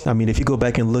source. I mean, if you go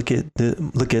back and look at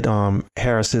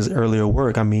Harris's earlier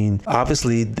work, I mean,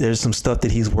 obviously there's some stuff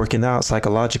that he's working out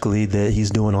psychologically that he's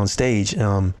doing on stage,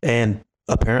 and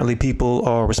apparently people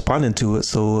are responding to it.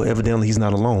 So evidently he's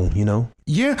not alone,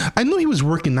 Yeah, I know he was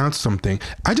working out something.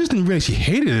 I just didn't realize he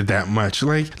hated it that much.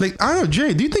 Like I don't know,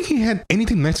 Jay, do you think he had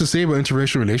anything nice to say about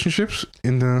interracial relationships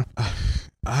in the?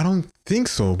 I don't think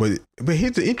so. But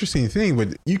here's the interesting thing.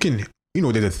 But you can.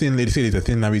 There's a thin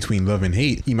line between love and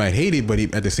hate. He might hate it, but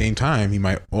at the same time, he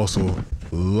might also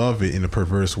love it in a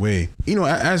perverse way.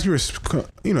 As we're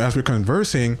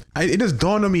conversing, it just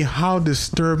dawned on me how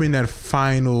disturbing that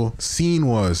final scene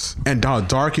was and how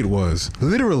dark it was.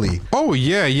 Literally. Oh,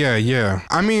 yeah.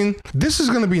 I mean, this is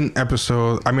going to be an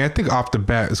episode. I mean, I think off the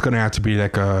bat, it's going to have to be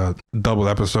like a double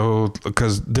episode,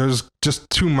 because there's just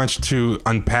too much to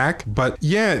unpack. But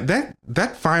yeah,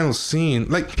 that final scene,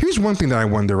 like, here's one thing that I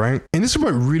wonder, right? And this is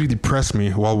what really depressed me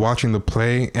while watching the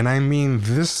play. And I mean,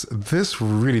 this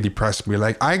really depressed me.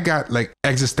 Like, I got like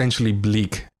existentially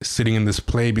bleak sitting in this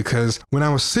play, because when I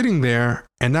was sitting there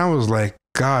and I was like,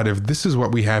 God, if this is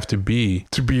what we have to be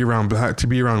around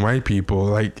white people,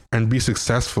 like, and be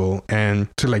successful and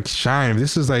to like shine,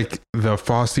 this is like the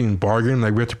Faustian bargain.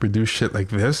 Like, we have to produce shit like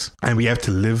this, and we have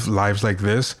to live lives like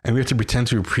this, and we have to pretend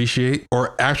to appreciate,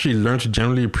 or actually learn to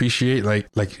generally appreciate like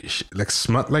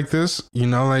smut like this.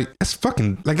 Like, it's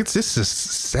fucking, like, it's just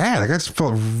sad. Like, I just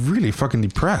felt really fucking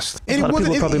depressed. And it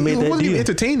wasn't even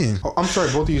entertaining. Oh, I'm sorry,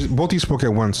 both of you spoke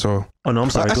at once, so. Oh no,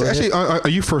 I'm sorry. Actually, are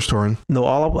you first, Torin? No,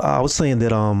 I was saying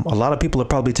that a lot of people are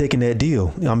probably taking that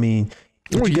deal. I mean,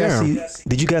 did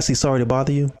you guys see Sorry to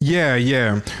Bother You?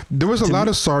 Yeah. There was a lot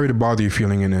of Sorry to Bother You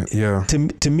feeling in it. Yeah.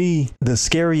 To me, the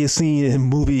scariest scene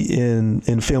in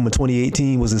film in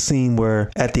 2018 was the scene where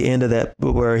at the end of that,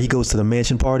 where he goes to the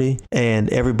mansion party and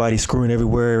everybody's screwing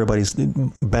everywhere, everybody's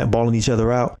balling each other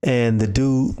out, and the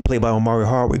dude played by Omari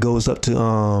Hardwick goes up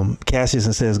to Cassius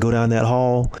and says, "Go down that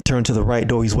hall, turn to the right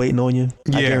door. He's waiting on you."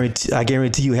 Yeah. I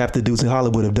guarantee you, half the dudes in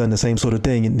Hollywood have done the same sort of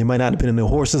thing. And they might not have been in the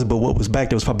horses, but what was back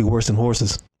there was probably worse than horses.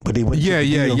 But they went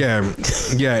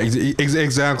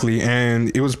exactly,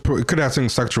 and it could have something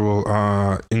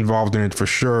sexual involved in it for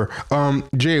sure.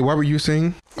 Jay, what were you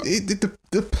saying?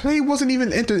 The play wasn't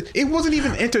even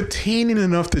entertaining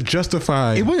enough to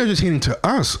justify. It wasn't entertaining to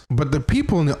us, but the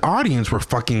people in the audience were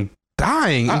fucking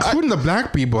dying, including the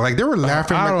black people. Like, they were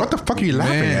laughing. Like, what the fuck are you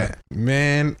laughing at?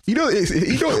 Man,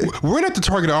 we're not the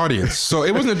target audience, so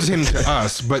it wasn't entertaining to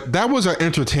us, but that was our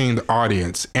entertained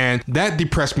audience, and that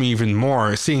depressed me even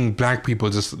more, seeing black people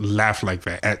just laugh like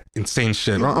that at insane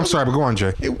shit. I'm sorry, but go on,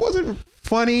 Jay. It wasn't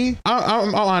funny.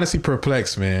 I'm honestly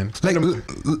perplexed, man.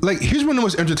 Like here's one of the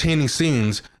most entertaining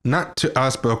scenes, not to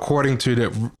us, but according to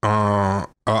the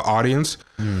audience.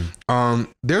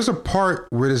 There's a part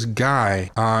where this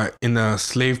guy in the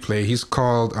slave play, he's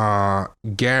called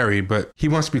Gary, but he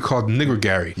wants to be called Nigger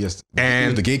Gary. Yes,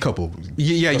 and the gay couple.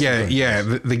 Yeah,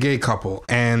 the gay couple.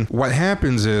 And what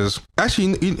happens is,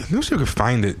 actually, let me see if I can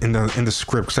find it in the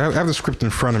script, because I have the script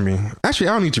in front of me. Actually,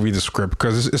 I don't need to read the script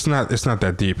because it's not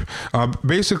that deep.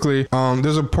 Basically,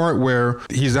 there's a part where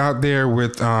he's out there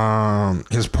with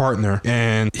his partner,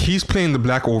 and he's playing the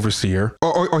black overseer.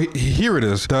 Or here it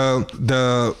is.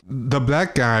 The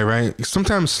black guy, right?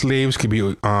 Sometimes slaves could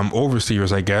be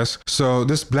overseers, I guess. So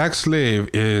this black slave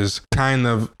is kind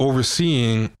of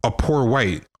overseeing a poor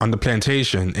white on the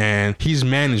plantation, and he's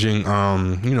managing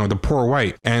the poor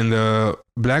white, and the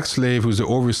black slave who's the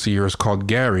overseer is called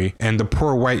Gary, and the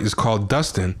poor white is called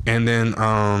Dustin. And then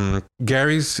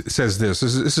Gary says this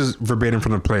is verbatim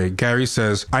from the play. Gary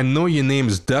says, "I know your name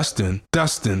is Dustin.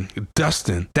 Dustin.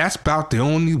 That's about the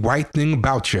only white thing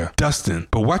about you, Dustin.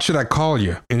 But what should I call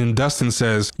you?" And then Dustin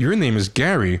says, "Your name is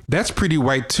Gary. That's pretty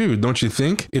white too, don't you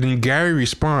think?" And then Gary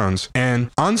responds,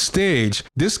 and on stage,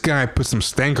 this guy put some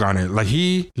stank on it. Like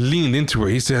he leaned into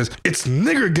it. He says, "It's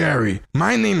Nigger Gary.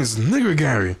 My name is Nigger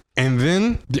Gary." And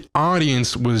then the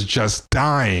audience was just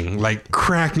dying, like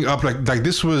cracking up, like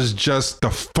this was just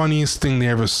the funniest thing they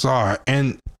ever saw.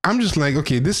 And I'm just like,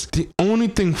 okay, the only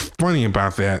thing funny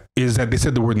about that is that they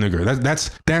said the word nigger.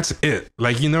 That's it.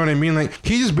 Like, you know what I mean? Like,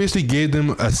 he just basically gave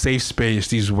them a safe space,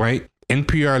 these white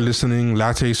NPR listening,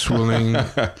 latte swilling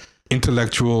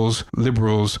intellectuals,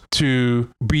 liberals, to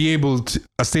be able to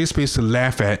a safe space to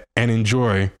laugh at and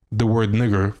enjoy the word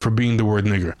nigger for being the word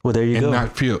nigger. Well, there you go. And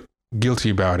not feel guilty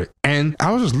about it. And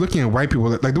I was just looking at white people,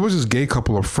 like there was this gay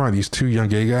couple up front, these two young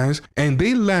gay guys, and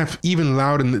they laughed even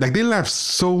louder, like they laughed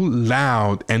so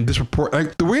loud and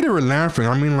like the way they were laughing,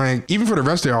 I mean, like even for the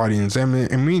rest of the audience, I mean,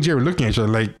 and me and Jay were looking at each other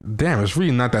like, damn, it's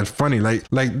really not that funny. Like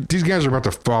these guys are about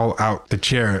to fall out the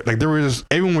chair. Like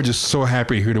everyone was just so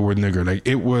happy to hear the word nigger. Like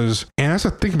it was, and that's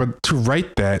the thing about to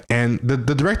write that, and the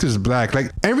director is black.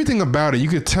 Like everything about it, you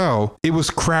could tell it was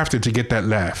crafted to get that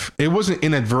laugh. It wasn't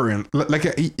inadvertent. Like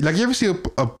you ever see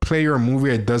a play or a movie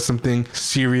that does something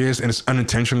serious and it's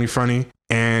unintentionally funny,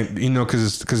 and you know,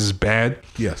 because it's bad.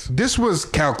 Yes, this was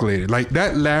calculated. Like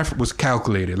that laugh was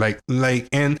calculated. Like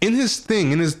and in his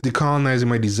Decolonizing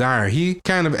My Desire, he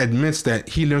kind of admits that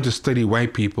he learned to study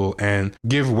white people and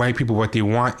give white people what they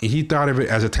want. He thought of it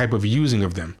as a type of using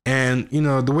of them. And you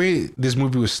know, the way this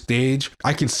movie was staged,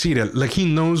 I can see that. Like he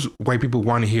knows white people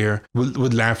want to hear,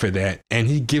 would laugh at that, and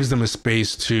he gives them a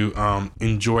space to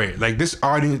enjoy it. Like this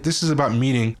audience, this is about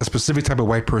meeting a specific type of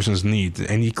white person's needs,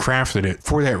 and he crafted it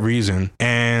for that reason.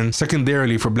 And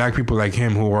secondarily, for black people like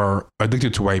him who are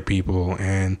addicted to white people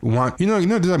and want, you know,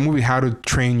 there's that movie How to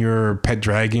Train Your Pet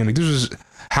Dragon. Like this was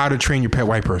How to Train Your Pet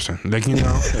White Person. Like, you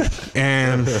know,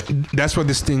 and that's what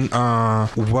this thing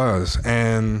was.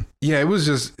 And yeah, it was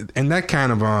just, and that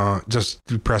kind of just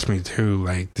depressed me too.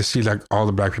 Like to see like all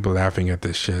the black people laughing at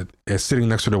this shit and sitting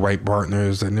next to the white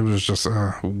partners, and it was just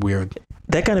weird.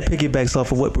 That kind of piggybacks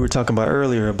off of what we were talking about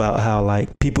earlier about how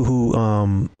like people who,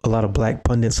 a lot of black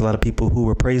pundits, a lot of people who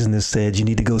were praising this said you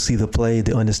need to go see the play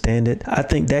to understand it. I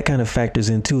think that kind of factors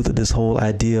into this whole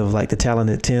idea of like the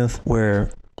talented 10th, where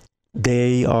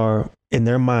they are, in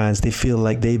their minds, they feel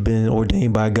like they've been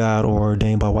ordained by God or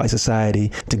ordained by white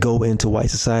society to go into white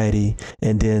society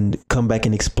and then come back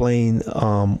and explain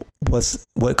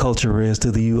what culture is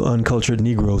to the uncultured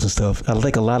Negroes and stuff. I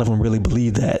think a lot of them really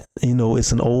believe that. You know,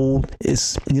 it's an old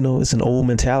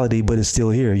mentality, but it's still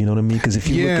here. You know what I mean? Because if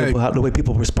you look at the way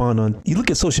people respond you look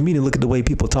at social media, look at the way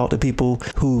people talk to people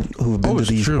who've been to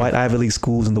these white Ivy League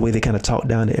schools and the way they kind of talk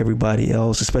down to everybody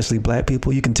else, especially black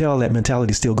people. You can tell that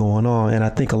mentality is still going on, and I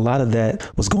think a lot of that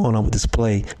was going on with this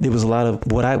play. There was a lot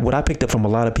of what I picked up from a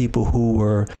lot of people who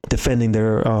were defending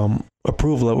their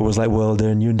approval of it was like, well,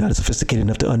 then you're not sophisticated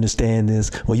enough to understand this.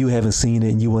 Well, you haven't seen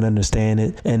it and you won't understand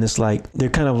it. And it's like they're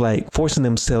kind of like forcing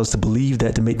themselves to believe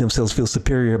that, to make themselves feel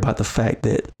superior about the fact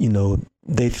that, you know,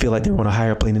 they feel like they're on a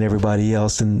higher plane than everybody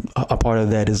else. And a part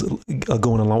of that is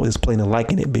going along with this plane and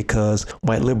liking it because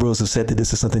white liberals have said that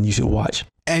this is something you should watch.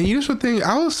 And you know something,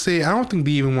 I will say, I don't think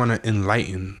they even want to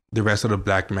enlighten the rest of the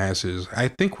black masses. I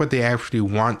think what they actually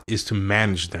want is to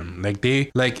manage them.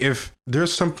 If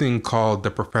there's something called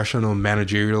the professional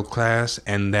managerial class,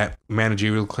 and that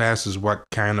managerial class is what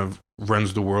kind of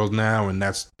runs the world now, and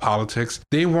that's politics.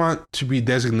 They want to be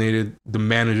designated the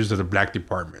managers of the black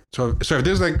department. So if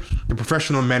there's like the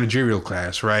professional managerial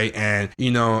class, right, and you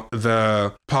know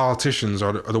the politicians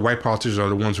or the white politicians are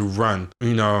the ones who run,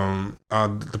 you know,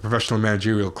 the professional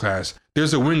managerial class.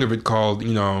 There's a wing of it called,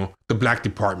 you know, the black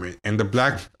department, and the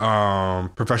black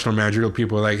professional managerial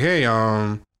people are like, hey,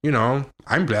 you know,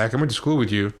 I'm black. I went to school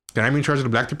with you. Can I be in charge of the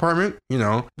black department? You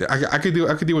know, I could deal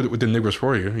with the niggers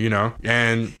for you. You know,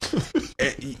 and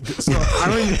so I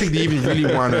don't even think they even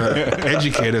really want to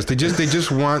educate us. They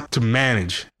just want to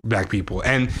manage black people,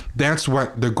 and that's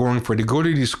what they're going for. They go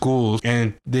to these schools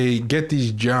and they get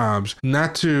these jobs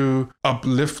not to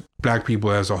uplift black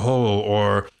people as a whole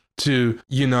or to,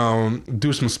 you know,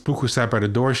 do some spook who sat by the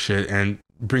door shit and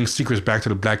bring secrets back to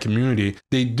the black community.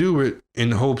 They do it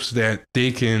in hopes that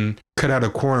they can cut out a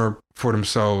corner for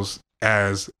themselves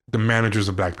as the managers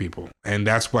of black people, and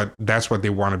that's what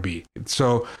they want to be.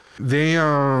 So they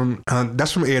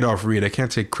that's from Adolph Reed. I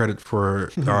can't take credit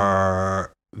for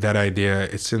that idea.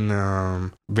 It's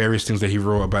in various things that he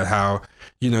wrote about how,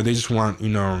 you know, they just want, you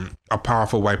know, a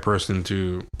powerful white person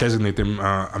to designate them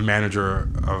a manager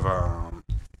of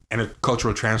and a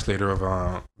cultural translator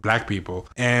of black people.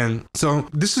 And so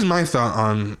this is my thought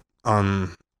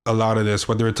on a lot of this,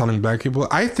 what they were telling black people.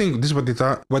 I think this is what they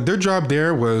thought. What their job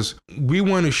there was, we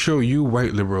want to show you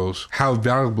white liberals how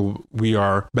valuable we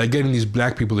are by getting these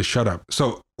black people to shut up.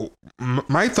 So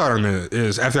my thought on it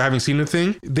is, after having seen the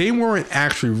thing, they weren't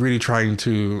actually really trying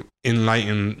to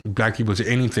enlighten black people to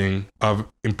anything of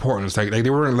importance. Like they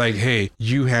weren't like, hey,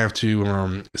 you have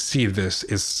to see this,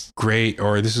 it's great,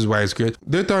 or this is why it's good.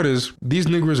 Their thought is, these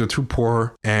niggers are too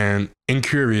poor and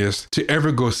incurious to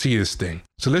ever go see this thing,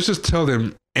 so let's just tell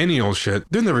them any old shit.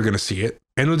 They're never gonna see it,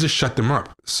 and it'll just shut them up.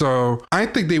 So I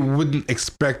think they wouldn't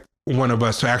expect one of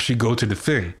us to actually go to the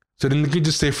thing. So then they could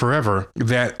just say forever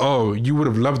that, oh, you would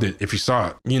have loved it if you saw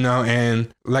it, you know?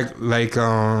 And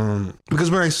because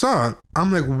when I saw it,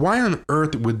 I'm like, why on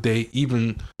earth would they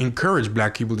even encourage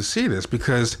black people to see this?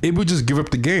 Because it would just give up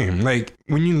the game. Like,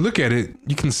 when you look at it,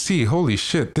 you can see, holy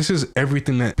shit, this is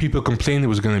everything that people complained it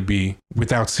was going to be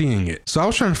without seeing it. So I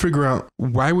was trying to figure out,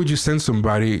 why would you send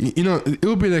somebody, you know, it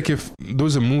would be like if there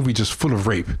was a movie just full of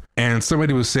rape and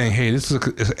somebody was saying, hey, this is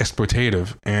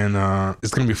exploitative and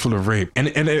it's going to be full of rape. And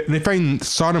if I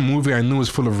saw the movie I knew was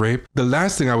full of rape, the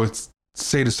last thing I would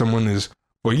say to someone is,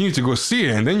 well, you need to go see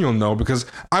it and then you'll know, because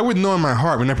I would know in my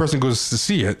heart when that person goes to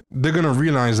see it, they're going to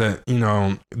realize that, you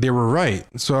know, they were right.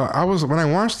 So when I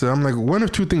watched it, I'm like, one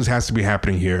of two things has to be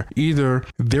happening here. Either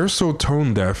they're so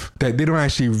tone deaf that they don't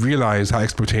actually realize how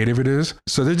exploitative it is.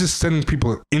 So they're just sending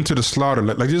people into the slaughter,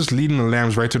 like they're just leading the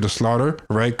lambs right to the slaughter,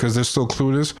 right? Because they're so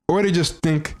clueless. Or they just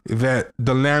think that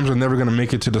the lambs are never going to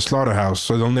make it to the slaughterhouse,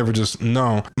 so they'll never just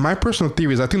know. My personal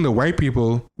theory is, I think the white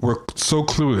people were so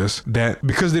clueless that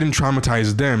because they didn't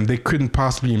traumatize them, they couldn't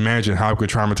possibly imagine how it could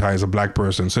traumatize a black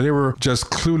person. So they were just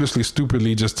cluelessly,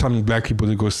 stupidly just telling black people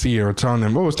to go see it, or telling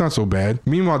them, oh, it's not so bad.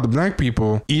 Meanwhile, the black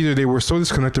people, either they were so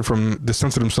disconnected from the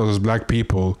sense of themselves as black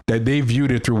people that they viewed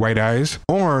it through white eyes,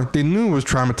 or they knew it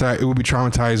would be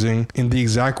traumatizing in the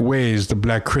exact ways the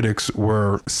black critics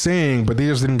were saying, but they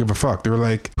just didn't give a fuck. They were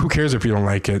like, who cares if you don't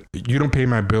like it? You don't pay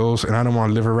my bills, and I don't want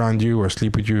to live around you or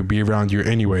sleep with you or be around you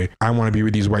anyway. I want to be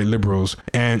with these white liberals.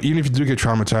 And even if you do get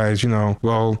traumatized, you know,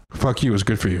 well, fuck you, it's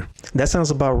good for you. That sounds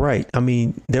about right. I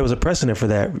mean, there was a precedent for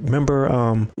that. Remember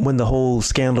when the whole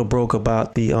scandal broke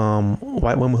about the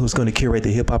white woman who's going to curate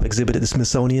the hip hop exhibit at the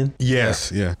Smithsonian?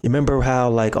 Yes, yeah. You remember how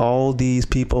like all these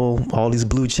people, all these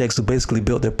blue checks who basically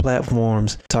built their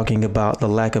platforms talking about the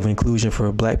lack of inclusion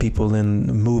for black people in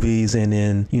movies and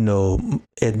in, you know,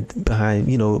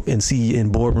 behind, you know, in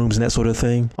boardrooms and that sort of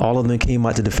thing. All of them came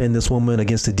out to defend this woman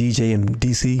against the DJ in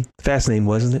DC. Fascinating,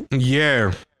 wasn't it?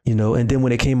 Yeah. You know, and then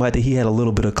when it came out that he had a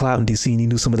little bit of clout in DC and he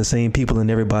knew some of the same people, and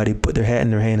everybody put their hat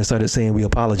in their hand and started saying, we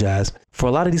apologize. For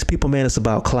a lot of these people, man, it's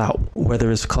about clout,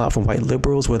 whether it's clout from white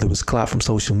liberals, whether it's clout from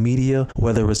social media,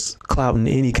 whether it's clout in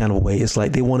any kind of way. It's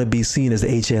like they want to be seen as the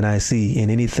HNIC, and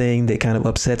anything that kind of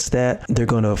upsets that, they're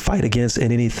going to fight against,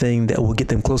 and anything that will get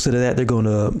them closer to that, they're going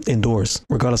to endorse,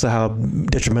 regardless of how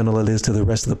detrimental it is to the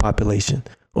rest of the population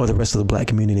or the rest of the black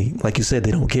community. Like you said,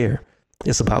 they don't care.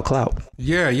 It's about clout.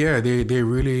 Yeah, they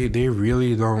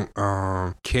really don't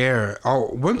care. Oh,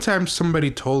 one time somebody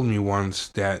told me once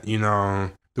that, you know,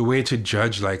 the way to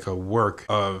judge like a work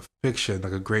of fiction,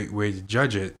 like a great way to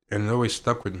judge it, and it always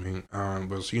stuck with me,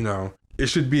 was, you know, it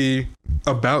should be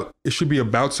about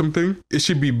something. It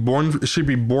should be born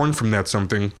from that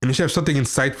something, and it should have something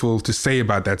insightful to say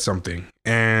about that something.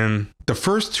 And the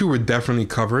first two were definitely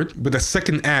covered, but the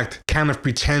second act kind of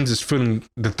pretends it's filling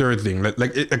the third thing.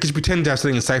 Like it's pretending to have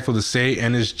something insightful to say,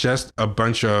 and it's just a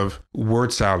bunch of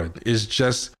word salad. It's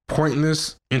just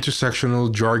pointless,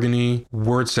 intersectional, jargony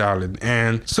word salad.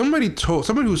 And somebody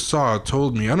who saw it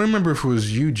told me, I don't remember if it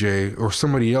was you, Jay, or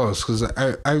somebody else, because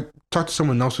I talked to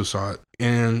someone else who saw it.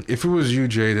 And if it was you,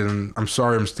 Jay, then I'm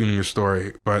sorry I'm stealing your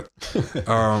story. But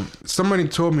somebody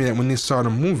told me that when they saw the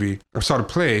movie or saw the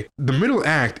play, the middle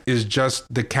act is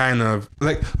just the kind of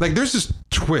like there's this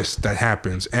twist that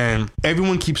happens, and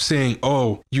everyone keeps saying,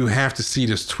 oh, you have to see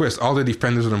this twist, all the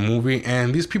defenders of the movie.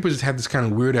 And these people just have this kind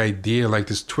of weird idea, like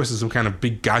this twist is some kind of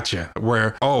big gotcha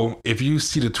where, oh, if you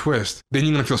see the twist, then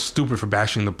you're gonna feel stupid for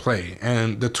bashing the play.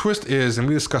 And the twist is, and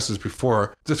we discussed this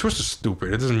before, the twist is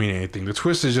stupid. It doesn't mean anything. The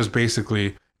twist is just basically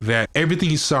that everything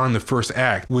you saw in the first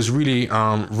act was really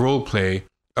role play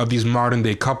of these modern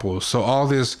day couples. So all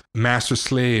this master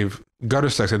slave gutter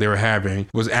sex that they were having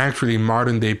was actually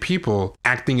modern day people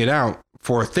acting it out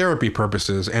for therapy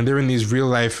purposes, and they're in these real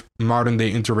life modern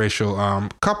day interracial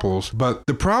couples. But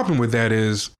the problem with that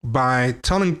is, by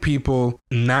telling people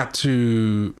not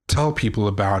to tell people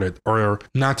about it or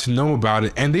not to know about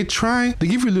it, and they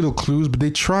give you little clues, but they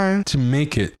try to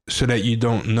make it so that you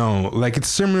don't know. Like, it's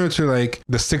similar to like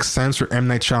The Sixth Sense or M.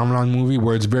 Night Shyamalan movie,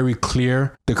 where it's very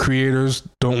clear the creators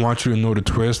don't want you to know the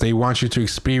twist. They want you to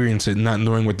experience it not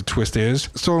knowing what the twist is.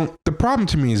 So the problem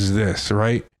to me is this,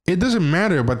 right? it doesn't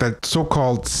matter about that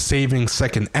so-called saving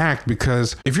second act,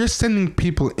 because if you're sending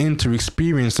people in to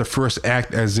experience the first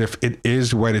act as if it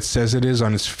is what it says it is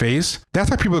on its face, that's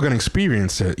how people are going to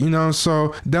experience it, you know?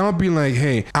 So they'll be like,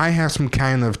 hey, I have some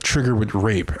kind of trigger with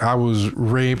rape. I was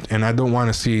raped and I don't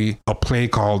want to see a play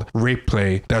called Rape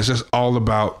Play that's just all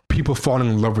about people falling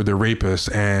in love with the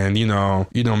rapist and, you know,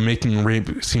 making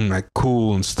rape seem like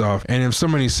cool and stuff. And if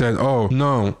somebody said, oh,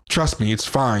 no, trust me, it's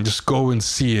fine, just go and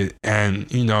see it,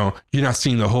 and, you know, you're not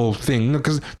seeing the whole thing,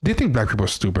 because they think black people are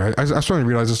stupid. I started to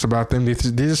realize this about them. They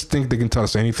just think they can tell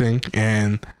us anything.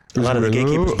 And a lot of the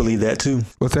gatekeepers believe that too.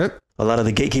 What's that? A lot of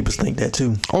the gatekeepers think that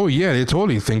too. Oh yeah, they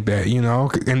totally think that, you know,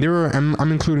 and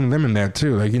I'm including them in that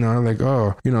too. Like, you know, like,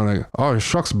 oh, you know, like, oh,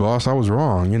 shucks, boss, I was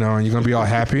wrong, you know, and you're gonna be all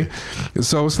happy.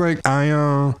 So it's like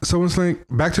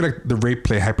back to like the Rape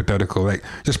Play hypothetical. Like,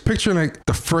 just picture like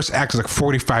the first act is like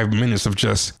 45 minutes of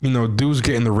just, you know, dudes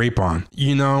getting the rape on,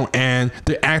 you know, and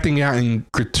they're acting out in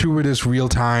gratuitous real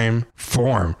time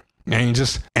form. And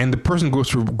the person goes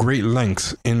through great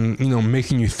lengths in, you know,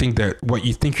 making you think that what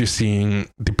you think you're seeing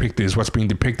depicted is what's being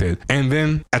depicted. And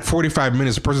then at 45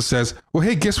 minutes, the person says, well,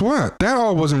 hey, guess what? That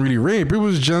all wasn't really rape. It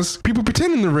was just people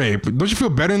pretending to rape. Don't you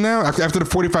feel better now after the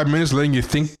 45 minutes letting you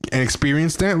think and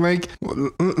experience that?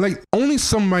 Like only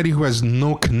somebody who has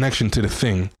no connection to the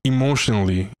thing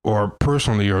emotionally or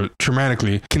personally or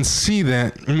traumatically can see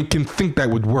that, I mean, can think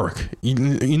that would work.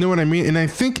 You know what I mean? And I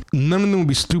think none of them would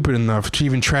be stupid enough to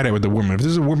even try that with the woman. If this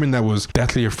is a woman that was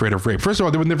deathly afraid of rape, first of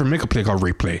all, they would never make a play called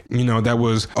Rape Play, you know, that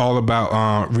was all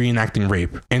about reenacting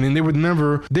rape. And then they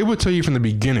would tell you from the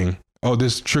beginning, oh,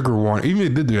 this trigger warning. Even if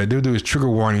they did do that, they would do his trigger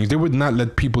warnings. They would not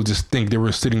let people just think they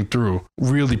were sitting through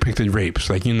real depicted rapes.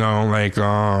 Like, you know,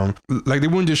 like they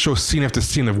wouldn't just show scene after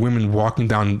scene of women walking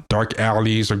down dark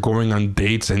alleys or going on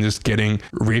dates and just getting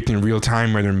raped in real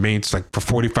time by their mates, like for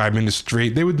 45 minutes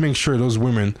straight. They would make sure those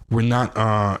women were not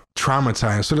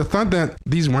traumatized. So the thought that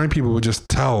these white people would just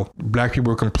tell black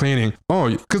people who are complaining, oh,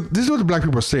 because this is what the black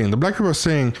people are saying. The black people are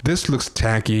saying, this looks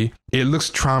tacky. It looks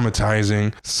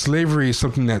traumatizing. Slavery is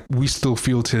something that we still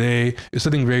feel today. It's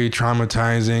something very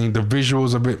traumatizing. The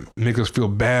visuals of it make us feel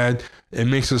bad. It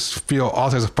makes us feel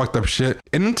all types of fucked up shit.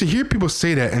 And then to hear people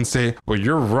say that and say, well,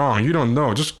 you're wrong, you don't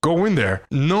know, just go in there,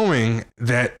 knowing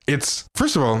that it's,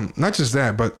 first of all, not just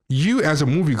that, but you as a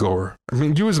moviegoer, I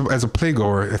mean, you as a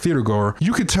playgoer, a theater goer,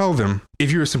 you could tell them,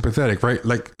 if you were sympathetic, right?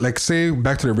 Like say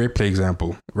back to the Rape Play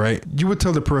example, right? You would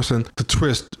tell the person the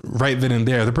twist right then and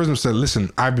there. The person said,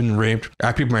 listen, I've been raped. I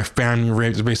have people in my family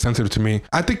raped. It's very sensitive to me.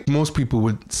 I think most people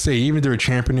would say, even if they were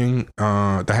championing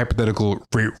the hypothetical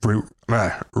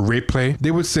rape play, they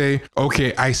would say,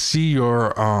 okay, I see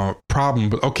your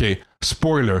problem, but okay,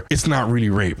 spoiler, it's not really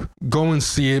rape. Go and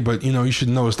see it, but you know, you should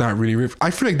know it's not really rape. I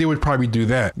feel like they would probably do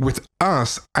that. With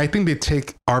us, I think they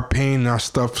take our pain and our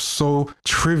stuff so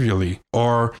trivially,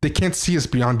 or they can't see us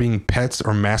beyond being pets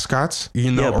or mascots,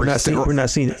 you know. Yeah, we're not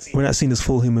seen as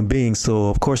full human beings, so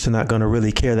of course they're not going to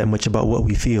really care that much about what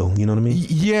we feel, you know what I mean?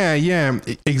 Yeah,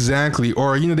 exactly.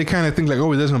 Or, you know, they kind of think like,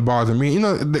 oh, it doesn't bother me. You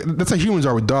know, that's how humans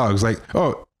are with dogs. Like,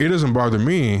 oh, it doesn't bother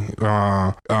me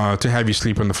to have you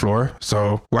sleep on the floor,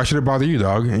 so why should it bother you,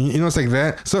 dog? And, you know, it's like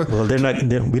that. So, well,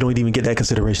 we don't even get that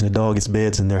consideration. The dog gets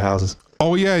beds in their houses.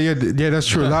 Oh yeah, that's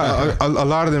true. A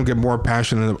lot of them get more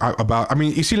passionate about. I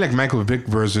mean, you see, like Michael Vick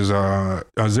versus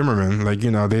Zimmerman. Like,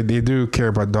 you know, they do care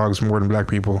about dogs more than black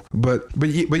people. But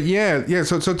yeah.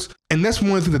 So it's, and that's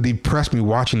one thing that depressed me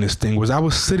watching this thing was I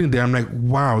was sitting there. I'm like,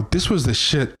 wow, this was the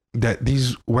shit that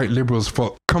these white liberals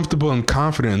felt comfortable and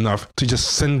confident enough to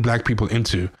just send black people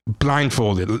into,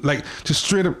 blindfolded, like just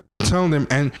straight up tell them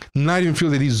and not even feel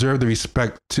they deserve the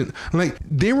respect to, like,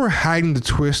 they were hiding the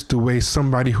twist the way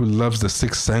somebody who loves The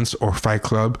Sixth Sense or Fight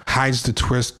Club hides the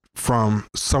twist from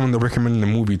someone they're recommending the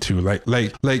movie to.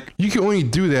 Like you can only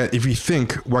do that if you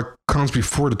think what comes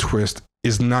before the twist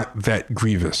is not that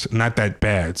grievous, not that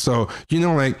bad. So, you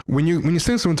know, like when you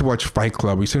send someone to watch Fight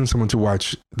Club, you send someone to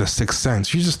watch The Sixth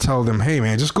Sense, you just tell them, hey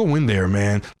man, just go in there,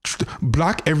 man.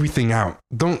 Block everything out.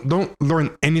 Don't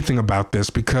learn anything about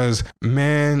this, because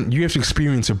man, you have to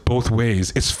experience it both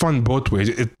ways. It's fun both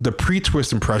ways. The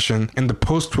pre-twist impression and the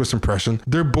post-twist impression,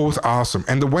 they're both awesome.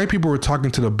 And the white people were talking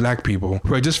to the black people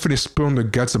who had just finished spilling their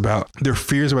guts about their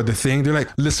fears about the thing. They're like,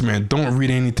 listen man, don't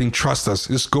read anything, trust us.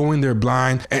 Just go in there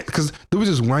blind. Because there was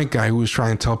this white guy who was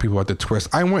trying to tell people about the twist.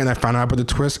 I went and I found out about the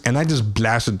twist and I just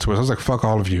blasted the twist. I was like, fuck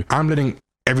all of you. I'm letting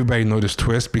everybody know this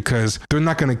twist because they're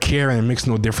not going to care and it makes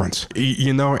no difference,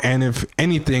 you know? And if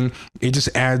anything, it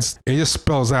just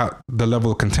spells out the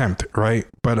level of contempt, right?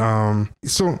 But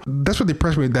so that's what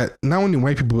depressed me, that not only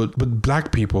white people but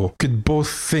black people could both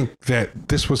think that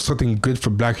this was something good for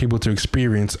black people to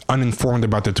experience, uninformed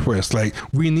about the twist. Like,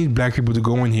 we need black people to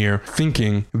go in here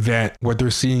thinking that what they're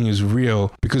seeing is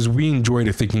real because we enjoyed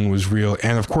it thinking it was real,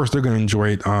 and of course they're going to enjoy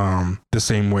it the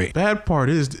same way. Bad part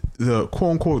is the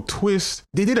quote unquote twist.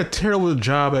 They did a terrible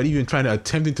job at even trying to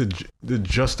attempting to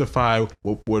justify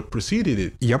what preceded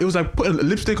it. Yep. It was like putting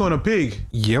lipstick on a pig.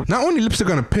 Yep. Not only lipstick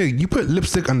on a pig, you put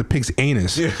lipstick on the pig's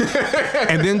anus,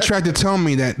 and then tried to tell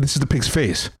me that this is the pig's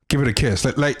face. Give it a kiss.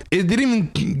 Like it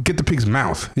didn't even get the pig's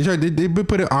mouth. They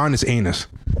put it on his anus.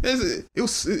 It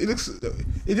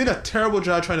did a terrible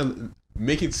job trying to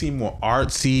make it seem more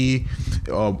artsy,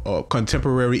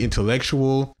 contemporary,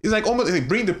 intellectual. It's like almost like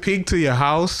bring the pig to your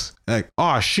house. Like,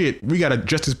 oh shit, we gotta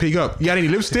dress this pig up. You got any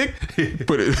lipstick?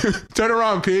 Put it. Turn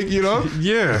around, pig. You know?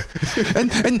 Yeah.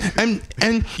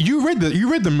 And you read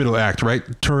the middle act, right,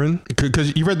 Turin?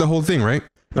 Because you read the whole thing, right?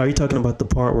 Are you talking about the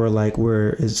part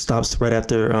where it stops right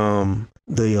after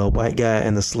the white guy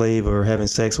and the slave are having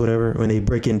sex, whatever, when they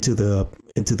break into the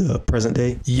present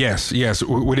day? Yes.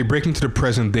 When they break into the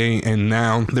present day, and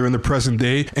now they're in the present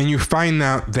day, and you find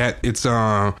out that it's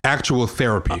actual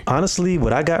therapy. Honestly,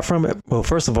 what I got from it, well,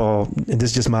 first of all, and this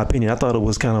is just my opinion, I thought it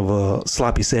was kind of a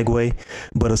sloppy segue.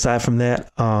 But aside from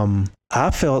that, I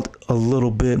felt a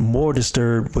little bit more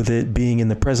disturbed with it being in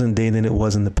the present day than it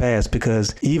was in the past,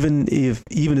 because even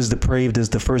as depraved as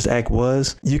the first act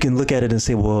was, you can look at it and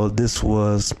say, well, this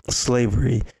was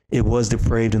slavery. It was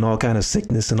depraved, and all kind of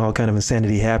sickness and all kind of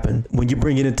insanity happened. When you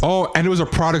bring it into and it was a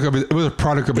product of it. It was a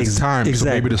product of its time. Exactly.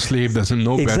 So maybe the slave doesn't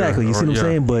know better. Exactly. You see what I'm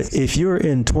saying? But if you're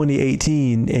in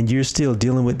 2018 and you're still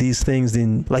dealing with these things,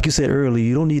 then like you said earlier,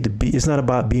 you don't need to be. It's not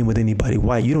about being with anybody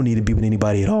white. You don't need to be with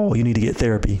anybody at all. You need to get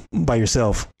therapy by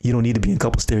yourself. You don't need to be in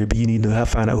couples therapy. You need to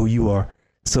find out who you are.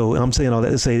 So I'm saying all that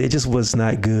to say it just was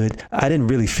not good. I didn't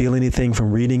really feel anything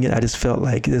from reading it. I just felt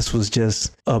like this was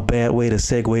just a bad way to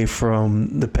segue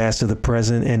from the past to the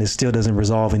present, and it still doesn't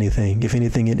resolve anything. If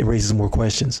anything, it raises more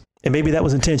questions. And maybe that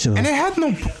was intentional. And it had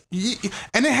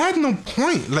no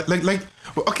point. Like,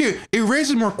 okay, it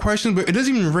raises more questions, but it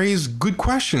doesn't even raise good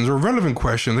questions or relevant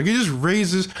questions. Like, it just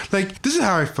raises, like, this is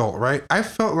how I felt, right? I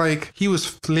felt like he was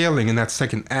flailing in that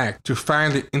second act to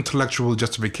find the intellectual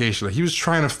justification. Like, he was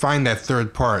trying to find that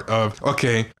third part of,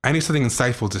 okay, I need something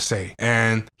insightful to say.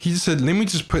 And he just said, let me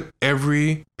just put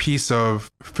every piece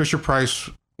of Fisher-Price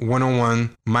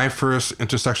 101, my first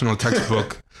intersectional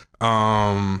textbook,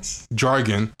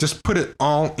 jargon, just put it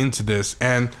all into this.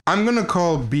 And I'm gonna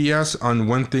call BS on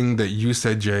one thing that you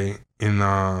said, Jay, in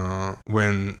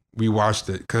when we watched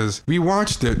it, because we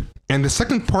watched it and the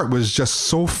second part was just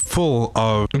so full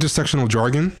of intersectional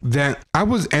jargon that I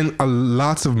was in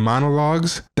lots of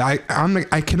monologues that I'm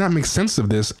like, I cannot make sense of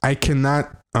this. I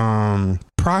cannot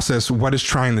process what it's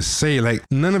trying to say. Like,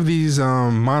 none of these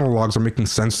monologues are making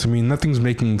sense to me. Nothing's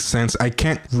making sense. I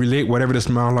can't relate whatever this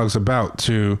monologue's about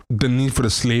to the need for the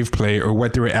slave play or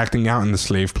what they were acting out in the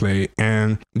slave play.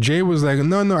 And Jay was like,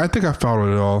 no, I think I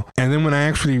followed it all. And then when I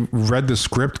actually read the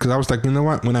script, because I was like, you know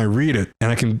what, when I read it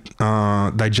and I can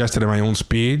digest it at my own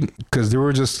speed, because they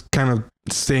were just kind of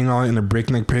saying all in a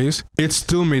breakneck pace, it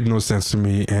still made no sense to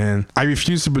me. And I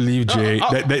refuse to believe, Jay,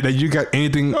 that you got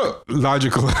anything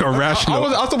logical or rational. I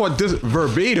was talking about this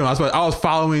verbatim. I was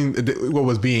following what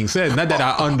was being said, not that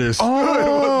I understood.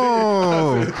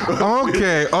 Oh,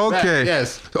 okay.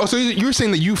 Yes. Oh, so you're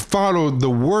saying that you followed the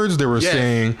words they were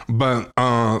saying, but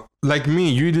like me,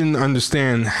 you didn't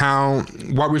understand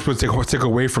what we're supposed to take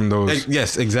away from those.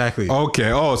 Yes, exactly.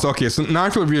 Okay. Oh, so okay. So now I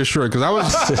feel reassured, because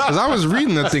I was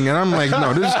reading that thing and I'm like,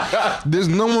 no, there's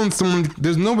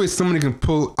no way somebody can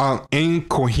pull out any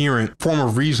coherent form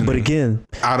of reasoning. But again,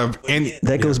 out of any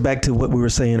goes back to what we were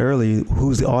saying earlier.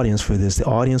 Who's the audience for this? The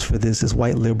audience for this is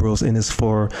white liberals, and it's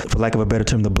for lack of a better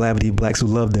term, the blavity blacks who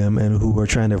love them and who are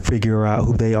trying to figure out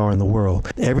who they are in the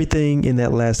world. Everything in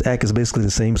that last act is basically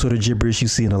the same sort of gibberish you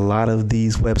see in a lot of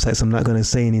these websites. I'm not going to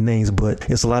say any names, but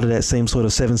it's a lot of that same sort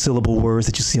of 7-syllable words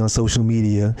that you see on social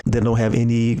media that don't have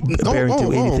any bearing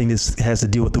to anything that has to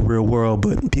do with the real world,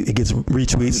 but it gets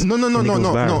retweets.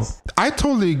 No. I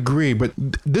totally agree, but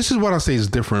this is what I'll say is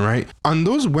different, right? On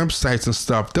those websites and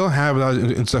stuff, they'll have a lot of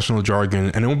intersectional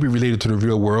jargon, and it won't be related to the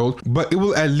real world, but it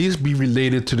will at least be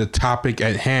related to the topic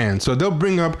at hand. So they'll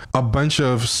bring up a bunch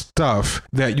of stuff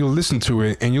that you'll listen to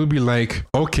it, and you'll be like,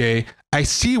 okay, I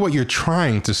see what you're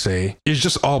trying to say. It's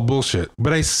just all bullshit.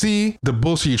 But I see the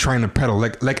bullshit you're trying to peddle.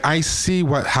 Like I see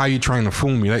how you're trying to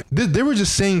fool me. Like they were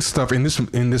just saying stuff in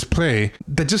this play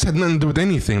that just had nothing to do with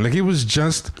anything. Like it was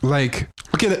just like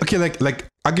like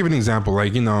I'll give an example.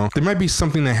 Like, you know, there might be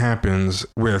something that happens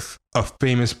with a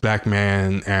famous black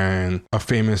man and a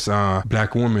famous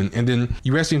black woman, and then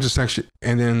you ask the intersection,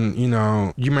 and then, you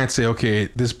know, you might say, okay,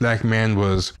 this black man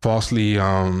was falsely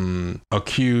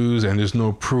accused and there's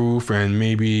no proof, and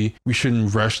maybe we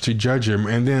shouldn't rush to judge him.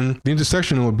 And then the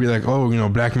intersection will be like, oh, you know,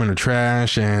 black men are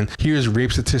trash, and here's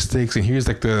rape statistics, and here's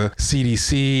like the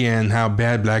CDC and how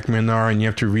bad black men are, and you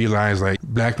have to realize like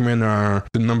black men are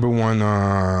the number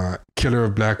one killer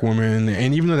of black women.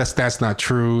 And even though that's not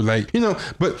true, like, you know,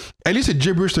 but at least the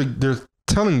gibberish they're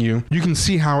telling you, you can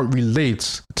see how it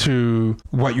relates to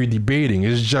what you're debating.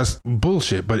 It's just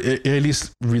bullshit, but it at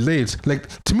least relates. Like,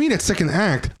 to me, that second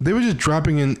act, they were just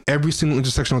dropping in every single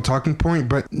intersectional talking point,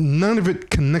 but none of it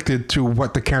connected to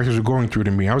what the characters were going through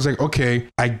to me. I was like, okay,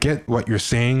 I get what you're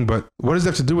saying, but what does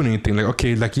that have to do with anything? Like,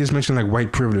 okay, like you just mentioned like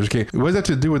white privilege. Okay, what does that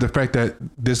have to do with the fact that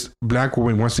this black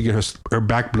woman wants to get her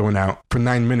back blown out for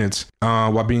 9 minutes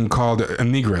while being called a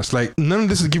negress? Like, none of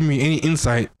this is giving me any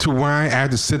insight to why I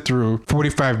had to sit through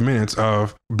 45 minutes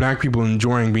of black people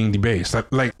enjoying being debased.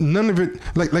 Like none of it.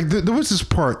 Like there was this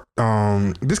part.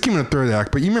 This came in the third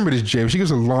act, but you remember this, Jay? She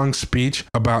gives a long speech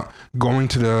about going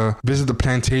to visit the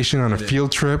plantation on a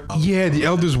field trip. Yeah, the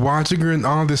elders watching her and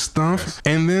all this stuff,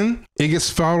 and then it gets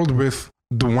followed with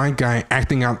the white guy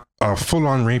acting out a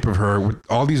full-on rape of her with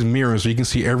all these mirrors so you can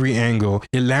see every angle.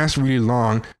 It lasts really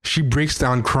long. She breaks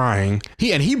down crying.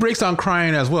 He breaks down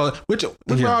crying as well, which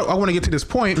I want to get to this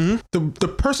point. Mm-hmm. The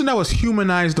person that was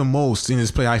humanized the most in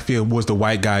this play, I feel, was the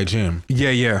white guy, Jim.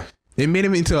 Yeah. It made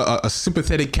him into a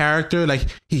sympathetic character. Like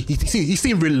he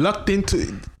seemed reluctant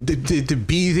to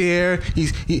be there.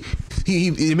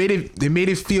 They made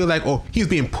it feel like, oh, he's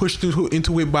being pushed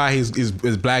into it by his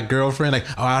black girlfriend. Like,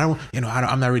 oh,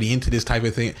 I'm not really into this type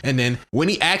of thing. And then when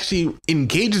he actually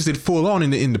engages it full on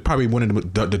in the probably one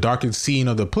of the darkest scene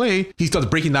of the play, he starts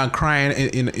breaking down, crying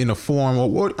in a form,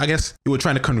 or I guess he was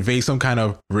trying to convey some kind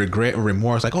of regret or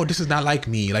remorse. Like, oh, this is not like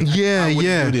me. Like, I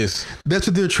wouldn't do this. That's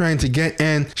what they're trying to get,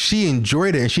 and she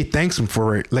enjoyed it, and she thanks him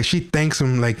for it. Like, she thanks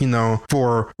him, like, you know,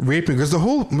 for raping, because the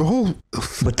whole.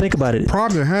 But think about it.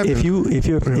 Problem happened.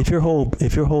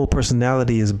 If your whole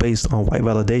personality is based on white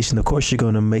validation, of course you're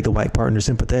going to make the white partner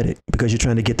sympathetic because you're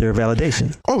trying to get their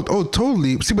validation. Oh,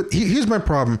 totally. See, but here's my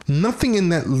problem. Nothing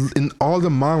in all the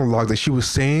monologue that she was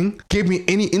saying gave me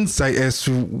any insight as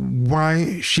to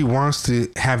why she wants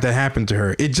to have that happen to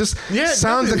her. It just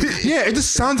sounds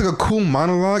like a cool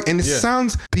monologue, and it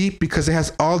sounds deep because it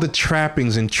has all the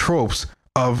trappings and tropes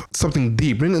of something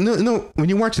deep. No, when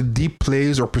you watch deep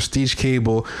plays or Prestige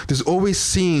Cable, there's always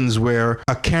scenes where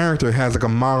a character has like a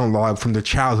monologue from their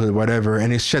childhood or whatever,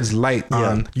 and it sheds light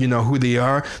on, you know, who they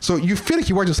are. So you feel like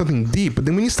you're watching something deep, but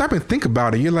then when you stop and think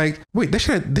about it, you're like, wait, this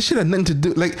should have nothing to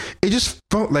do. Like, it just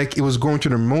felt like it was going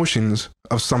through the motions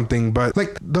of something, but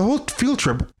like the whole field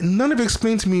trip, none of it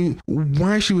explained to me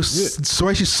why she's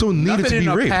so needed to be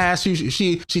raped. Past,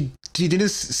 she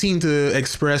didn't seem to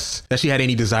express that she had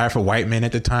any desire for white men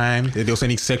at the time, that there was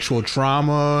any sexual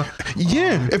trauma.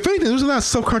 If anything, there was a lot of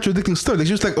self-contradicting stuff. Like,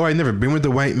 she was like, oh, I never been with a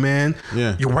white man.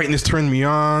 Your whiteness turned me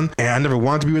on, and I never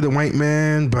wanted to be with a white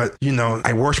man, but, you know,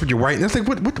 I worship your whiteness. Like,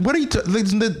 what are you like,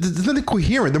 there's nothing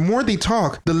coherent. The more they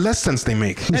talk, the less sense they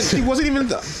make. And she wasn't even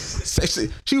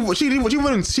she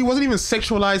wasn't even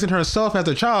sexualizing herself as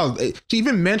a child. She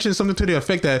even mentioned something to the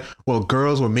effect that, well,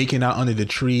 girls were making out under the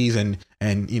trees and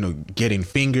you know, getting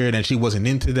fingered, and she wasn't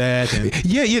into that. And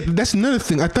that's another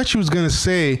thing. I thought she was gonna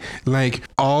say like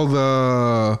all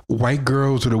the white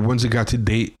girls are the ones that got to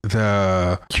date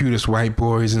the cutest white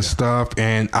boys and stuff,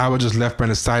 and I was just left by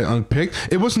the side unpicked.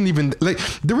 It wasn't even like,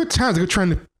 there were times they were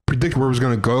trying to predict where it was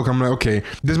going to go. I'm like, okay,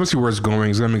 this must be where it's going.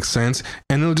 It's going to make sense.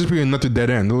 And it'll just be another dead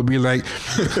end. It'll be like,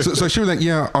 so she was like,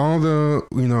 yeah, all the,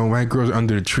 you know, white girls are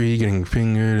under the tree getting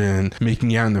fingered and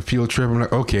making out in the field trip. I'm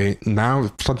like, okay, now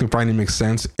something finally makes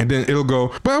sense. And then it'll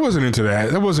go, but I wasn't into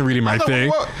that. That wasn't really my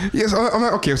thing. Yes, I'm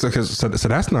like, okay, so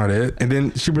that's not it. And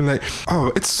then she'll be like,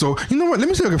 oh, it's so, you know what? Let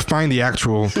me see if I can find the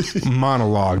actual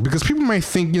monologue, because people might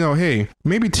think, you know, hey,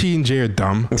 maybe T and J are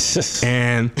dumb.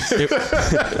 And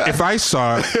if I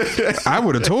saw it, I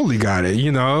would have totally got it.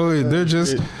 You know, they're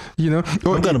just, you know.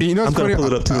 I'm gonna pull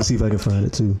it up too and see if I can find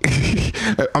it too.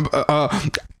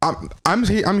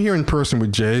 I'm here in person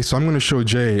with Jay, so I'm going to show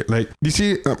Jay. Like, you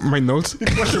see my notes?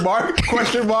 Question mark?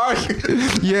 Question mark?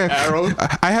 Yeah. Arrow.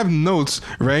 I have notes,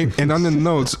 right? And on the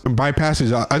notes, by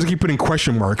passage, I just keep putting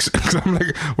question marks. Because I'm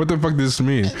like, what the fuck does this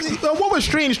mean? What was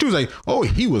strange too is like, oh,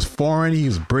 he was foreign, he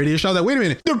was British. I was like, wait a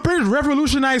minute, the British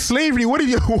revolutionized slavery. What are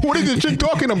the chick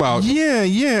talking about? Yeah.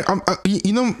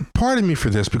 You know, pardon me for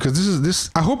this, because this.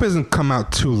 I hope it doesn't come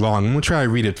out too long. I'm gonna try to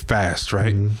read it fast,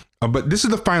 right? Mm-hmm. But this is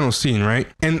the final scene, right?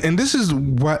 And this is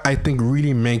what I think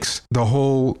really makes the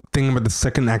whole thing about the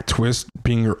second act twist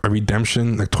being a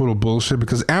redemption, like total bullshit.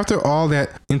 Because after all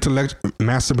that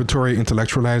masturbatory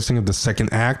intellectualizing of the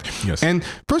second act, yes. And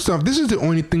first off, this is the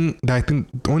only thing that the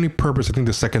only purpose I think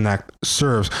the second act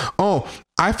serves. Oh,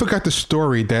 I forgot the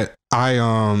story that I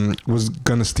was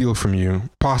gonna steal from you,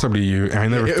 possibly you, and I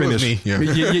never finished. It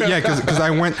was me, yeah, because I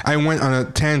went on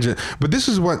a tangent. But this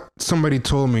is what somebody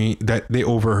told me that they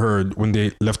overheard when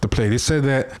they left the play. They said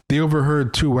that they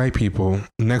overheard two white people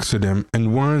next to them,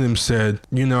 and one of them said,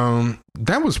 you know,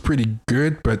 that was pretty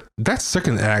good, but that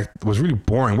second act was really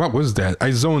boring. What was that?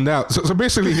 I zoned out. So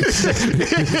basically,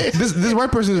 this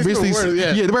white person is basically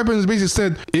the white person basically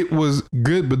said it was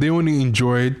good, but they only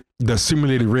enjoyed the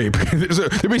simulated rape. So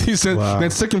they basically said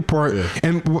that second part,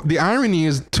 and the irony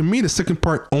is, to me, the second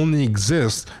part only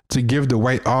exists to give the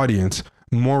white audience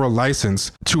moral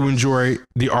license to enjoy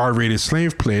the R-rated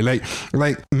slave play.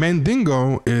 Like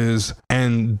Mandingo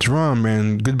and Drum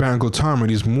and Goodbye Uncle Tom are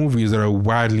these movies that are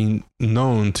widely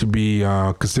known to be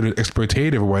considered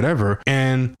exploitative or whatever.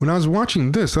 And when I was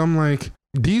watching this, I'm like,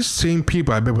 these same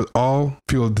people, I bet, would all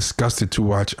feel disgusted to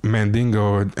watch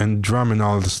Mandingo and Drum and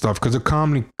all of this stuff, because they're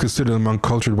commonly considered among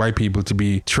cultured white people to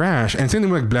be trash. And same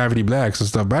thing with like Blavity Blacks and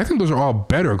stuff. But I think those are all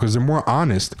better because they're more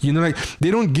honest. You know, like they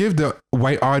don't give the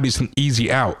white audience an easy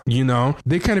out. You know,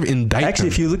 they kind of indict. Actually,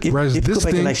 them. if you look, if you go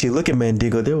back and actually look at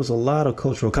Mandingo, there was a lot of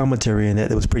cultural commentary in that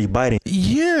was pretty biting.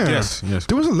 Yeah. Yes.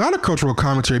 There was a lot of cultural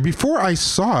commentary. Before I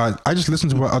saw it, I just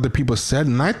listened to what other people said,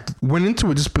 and I went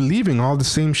into it just believing all the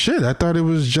same shit. I thought it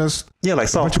was just like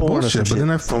soft porn or some shit. But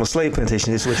then from a slave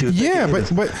plantation is what you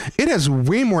but it has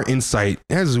way more insight.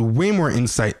 It has way more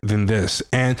insight than this.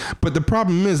 But the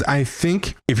problem is, I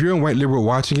think if you're a white liberal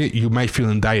watching it, you might feel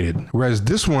indicted. Whereas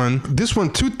this one,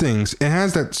 two things. It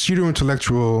has that pseudo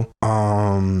intellectual,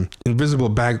 invisible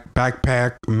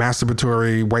backpack,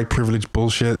 masturbatory white privilege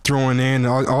bullshit thrown in,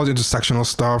 all the intersectional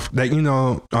stuff that, you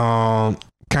know,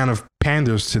 kind of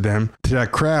panders to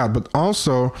that crowd. But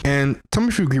also, and tell me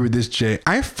if you agree with this, Jay,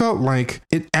 I felt like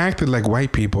it acted like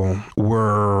white people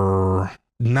were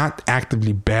not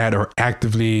actively bad or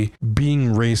actively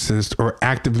being racist or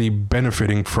actively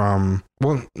benefiting from,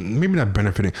 well, maybe not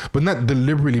benefiting, but not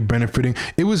deliberately benefiting.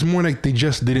 It was more like they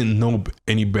just didn't know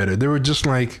any better. They were just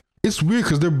like, it's weird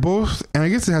because they're both, and I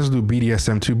guess it has to do with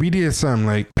BDSM too. BDSM,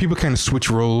 like, people kind of switch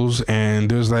roles, and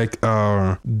there's like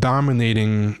a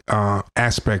dominating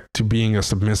aspect to being a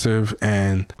submissive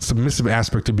and submissive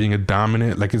aspect to being a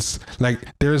dominant. Like, it's like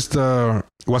there's the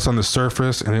what's on the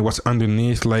surface and then what's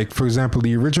underneath. Like, for example,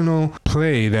 the original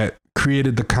play that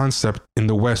created the concept in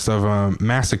the West of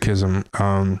masochism.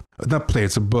 Not play,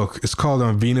 it's a book. It's called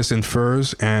Venus in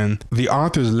Furs, and the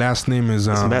author's last name is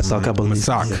Masoch, I believe.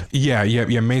 Masoch. Yeah,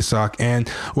 Masoch. And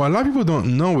what a lot of people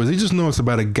don't know is they just know it's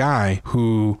about a guy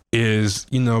who is,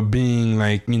 you know, being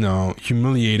like, you know,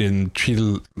 humiliated and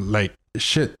treated like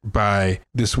shit by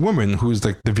this woman who's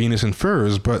like the Venus in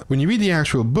Furs. But when you read the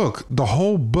actual book, the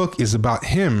whole book is about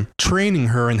him training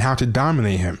her in how to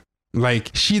dominate him.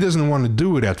 Like, she doesn't want to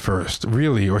do it at first,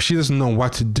 really, or she doesn't know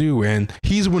what to do, and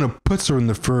he's the one who puts her in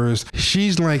the furs.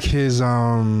 She's like his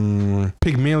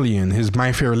Pygmalion, his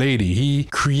My Fair Lady. He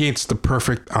creates the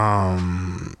perfect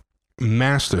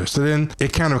master. So then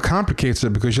it kind of complicates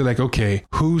it, because you're like, okay,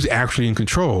 who's actually in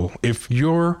control? If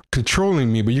you're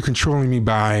controlling me, but you're controlling me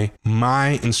by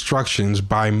my instructions,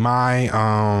 by my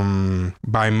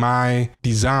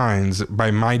designs, by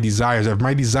my desires. If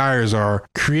my desires are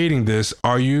creating this,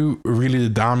 are you really the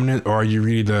dominant, or are you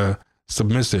really the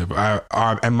submissive? Are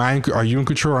you in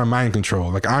control, or am I in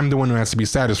control? Like, I'm the one who has to be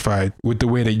satisfied with the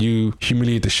way that you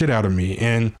humiliate the shit out of me.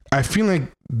 And I feel like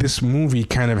this movie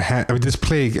kind of this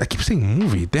play, I keep saying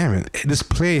movie, damn it. This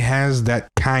play has that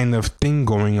kind of thing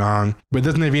going on, but it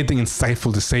doesn't have anything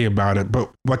insightful to say about it.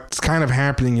 But what's kind of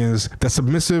happening is the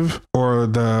submissive, or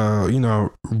the, you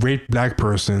know, raped black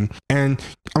person, and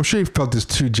I'm sure you felt this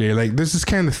too, Jay, like there's this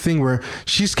kind of thing where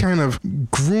she's kind of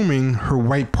grooming her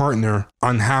white partner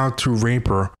on how to rape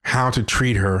her, how to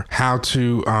treat her, how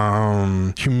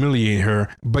to humiliate her.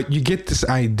 But you get this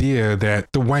idea that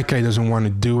the white guy doesn't want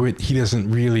to do it. He doesn't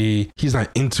really he's not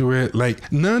into it.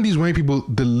 Like, none of these white people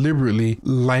deliberately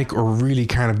like or really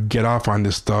kind of get off on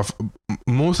this stuff.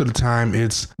 Most of the time,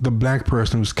 it's the black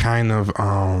person who's kind of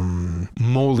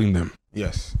molding them.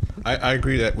 Yes, I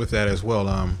agree with that as well.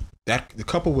 That the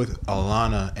couple with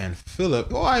Alana and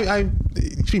Philip. Oh, I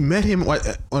she met him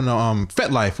on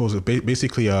FetLife. It was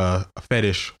basically a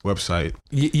fetish website.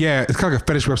 Yeah, it's kind of like a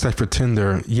fetish website for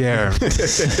Tinder. Yeah,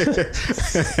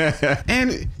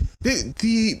 and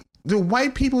the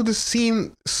white people just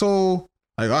seem so.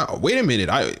 Like, wait a minute,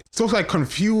 so like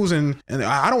confused and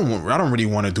I don't really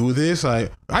want to do this. I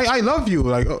love you.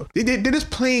 Like, they're just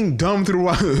playing dumb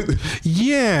throughout.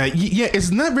 yeah.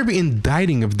 It's not very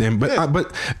indicting of them, but Yeah.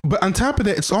 but on top of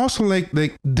that, it's also like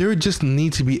they just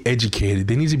need to be educated.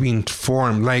 They need to be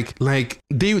informed. Like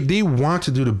they want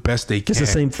to do the best they can.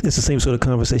 It's the same sort of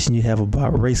conversation you have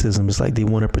about racism. It's like they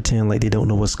want to pretend like they don't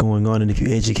know what's going on, and if you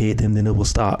educate them, then it will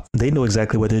stop. They know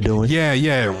exactly what they're doing. Yeah.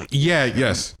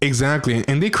 Yes, exactly.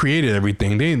 And they created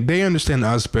everything. They understand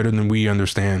us better than we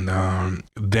understand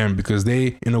them, because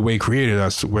they, in a way, created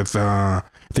us with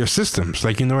their systems.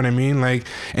 Like, you know what I mean? Like,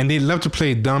 and they love to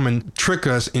play dumb and trick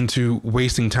us into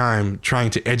wasting time trying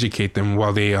to educate them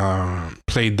while they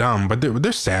play dumb. But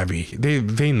they're savvy.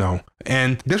 They know.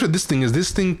 And that's what this thing is.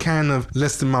 This thing kind of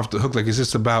lets them off the hook. Like, it's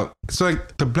just about, so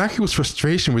like the black people's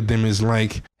frustration with them is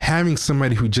like having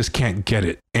somebody who just can't get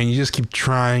it. And you just keep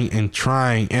trying and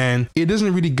trying. And it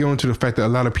doesn't really go into the fact that a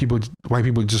lot of people, white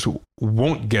people, just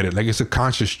won't get it. Like, it's a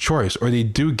conscious choice, or they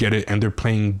do get it and they're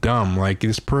playing dumb. Like,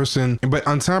 this person, but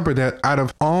on top of that, out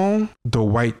of all the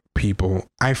white people,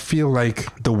 I feel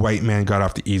like the white man got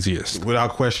off the easiest.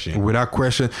 without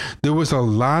question. There was a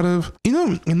lot of,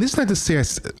 and this is not to say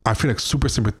I feel like super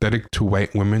sympathetic to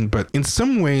white women, but in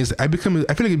some ways I feel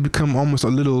like it become almost a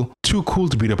little too cool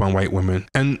to beat up on white women.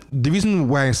 And the reason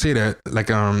why I say that, like,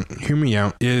 hear me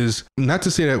out, is not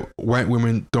to say that white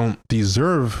women don't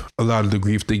deserve a lot of the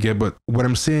grief they get, but what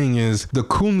I'm saying is the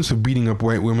coolness of beating up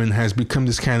white women has become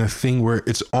this kind of thing where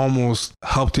it's almost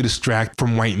helped to distract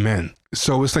from white men.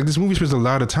 So it's like this movie spends a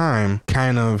lot of time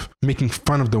kind of making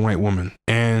fun of the white woman.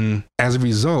 And as a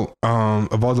result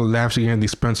of all the laughs you get at the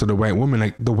expense of the white woman,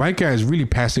 like, the white guy is really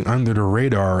passing under the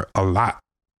radar a lot.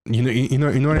 You know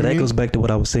what I mean? That goes back to what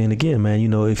I was saying again, man.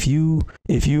 If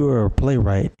you are a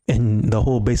playwright and the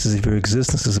whole basis of your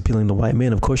existence is appealing to white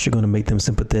men, of course you're going to make them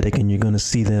sympathetic, and you're going to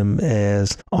see them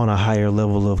as on a higher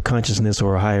level of consciousness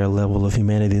or a higher level of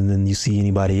humanity than you see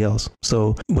anybody else.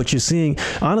 So what you're seeing,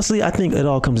 honestly, I think it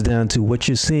all comes down to what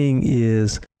you're seeing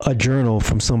is a journal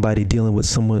from somebody dealing with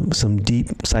some deep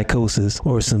psychosis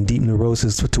or some deep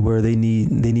neurosis to where they need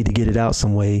to get it out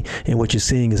some way, and what you're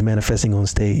seeing is manifesting on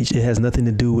stage. It has nothing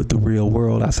to do with the real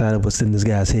world outside of what's in this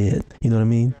guy's head. You know what I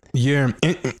mean? Yeah,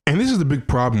 and this is the big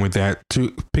problem with that. To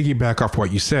piggyback off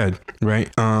what you said, right?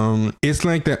 It's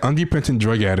like that unrepentant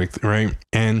drug addict, right?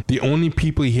 And the only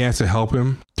people he has to help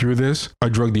him through this are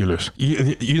drug dealers.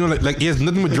 Like he has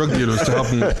nothing but drug dealers to help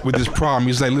him with this problem.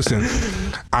 He's like, listen,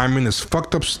 I'm in this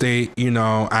fucked up state.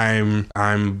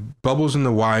 I'm bubbles in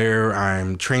the wire.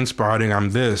 I'm train spotting.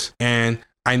 I'm this, and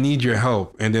I need your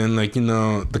help. And then, like,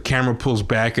 the camera pulls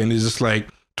back, and it's just like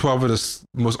 12 of the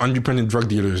most unrepentant drug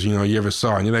dealers you ever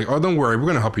saw, and you're like, oh, don't worry, we're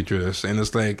gonna help you through this. And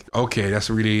it's like, okay, that's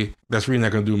really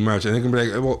not gonna do much. And they can be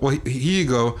like, well, here you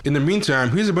go. In the meantime,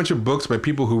 here's a bunch of books by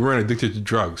people who weren't addicted to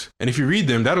drugs, and if you read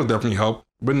them, that'll definitely help.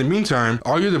 But in the meantime,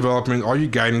 all your development, all your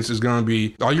guidance is gonna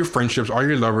be, all your friendships, all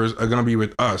your lovers are gonna be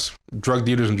with us, drug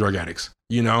dealers and drug addicts.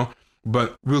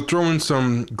 But we'll throw in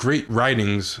some great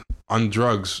writings on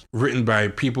drugs written by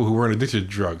people who weren't addicted to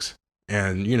drugs,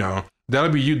 and that'll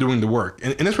be you doing the work.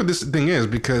 And that's what this thing is,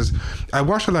 because I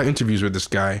watched a lot of interviews with this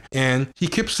guy, and he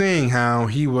kept saying how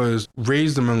he was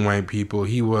raised among white people.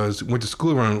 He went to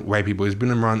school around white people. He's been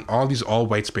around all these all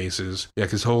white spaces like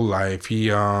his whole life.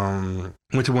 He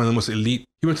went to one of the most elite,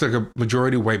 he went to like a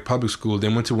majority white public school,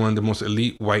 then went to one of the most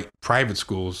elite white private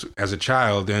schools as a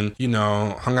child, and,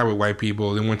 hung out with white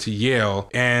people, then went to Yale.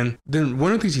 And then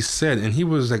one of the things he said, and he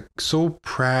was like so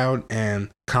proud and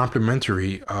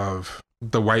complimentary of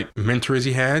the white mentors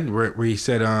he had, where he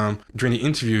said during the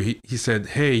interview, he said,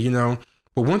 hey,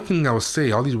 but one thing I would say,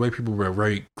 all these white people were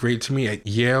very great to me at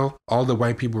Yale. All the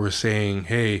white people were saying,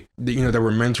 hey, that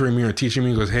were mentoring me or teaching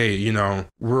me, goes, hey,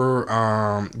 we're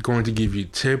going to give you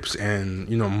tips and,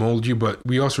 mold you. But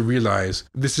we also realize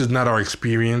this is not our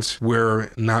experience. We're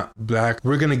not black.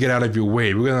 We're going to get out of your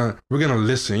way. We're going to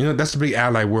listen. That's the big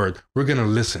ally word. We're going to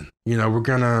listen. We're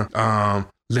going to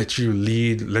let you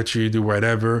lead, let you do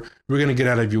whatever. We're going to get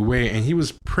out of your way. And he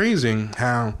was praising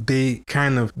how they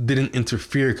kind of didn't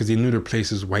interfere because they knew their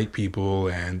place as white people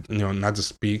and, not to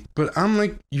speak. But I'm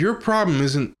like, your problem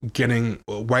isn't getting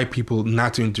white people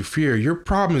not to interfere. Your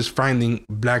problem is finding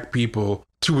black people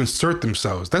to insert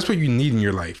themselves. That's what you need in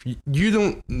your life. You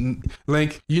don't,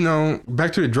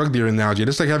 back to the drug dealer analogy.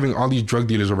 It's like having all these drug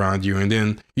dealers around you. And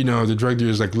then, the drug dealer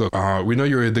is like, look, we know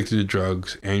you're addicted to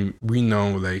drugs and we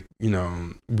know,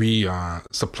 we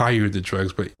supply you with the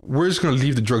drugs, but we're just going to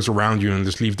leave the drugs around you and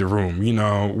just leave the room.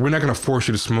 We're not going to force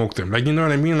you to smoke them. You know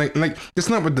what I mean? Like that's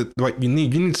not what you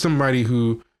need. You need somebody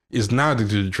who is not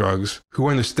addicted to drugs, who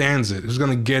understands it, who's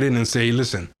going to get in and say,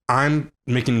 listen, I'm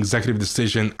making an executive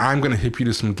decision. I'm going to hip you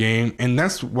to some game. And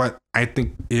that's what I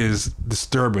think is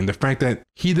disturbing. The fact that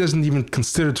he doesn't even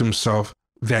consider to himself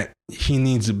that he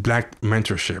needs black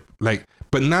mentorship,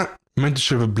 but not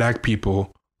mentorship of black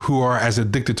people who are as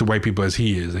addicted to white people as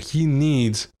he is. He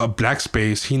needs a black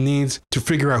space. He needs to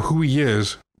figure out who he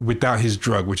is without his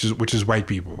drug, which is white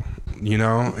people, And,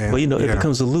 it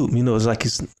becomes a loop. It's like,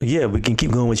 we can keep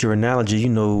going with your analogy.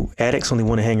 Addicts only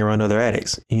want to hang around other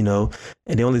addicts, and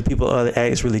the only people other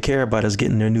addicts really care about is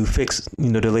getting their new fix,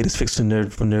 their latest fix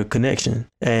from their connection.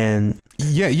 And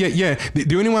yeah. Do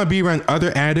you only want to be around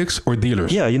other addicts or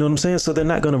dealers? Yeah, you know what I'm saying? So they're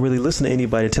not going to really listen to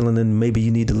anybody telling them maybe you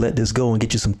need to let this go and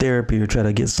get you some therapy or try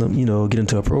to get some, get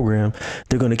into a program.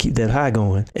 They're going to keep that high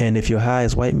going. And if your high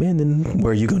is white men, then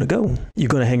where are you going to go? You're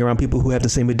going to hang around people who have the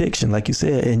same addiction, like you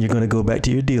said, and you're going to go back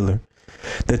to your dealer.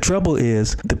 The trouble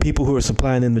is the people who are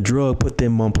supplying them the drug put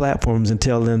them on platforms and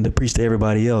tell them to preach to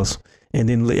everybody else. And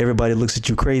then everybody looks at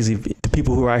you crazy. The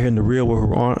people who are out here in the real world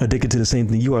who aren't addicted to the same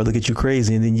thing you are look at you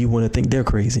crazy, and then you want to think they're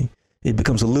crazy. It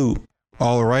becomes a loop.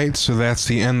 All right, so that's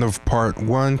the end of part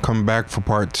 1. Come back for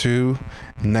part 2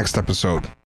 next episode.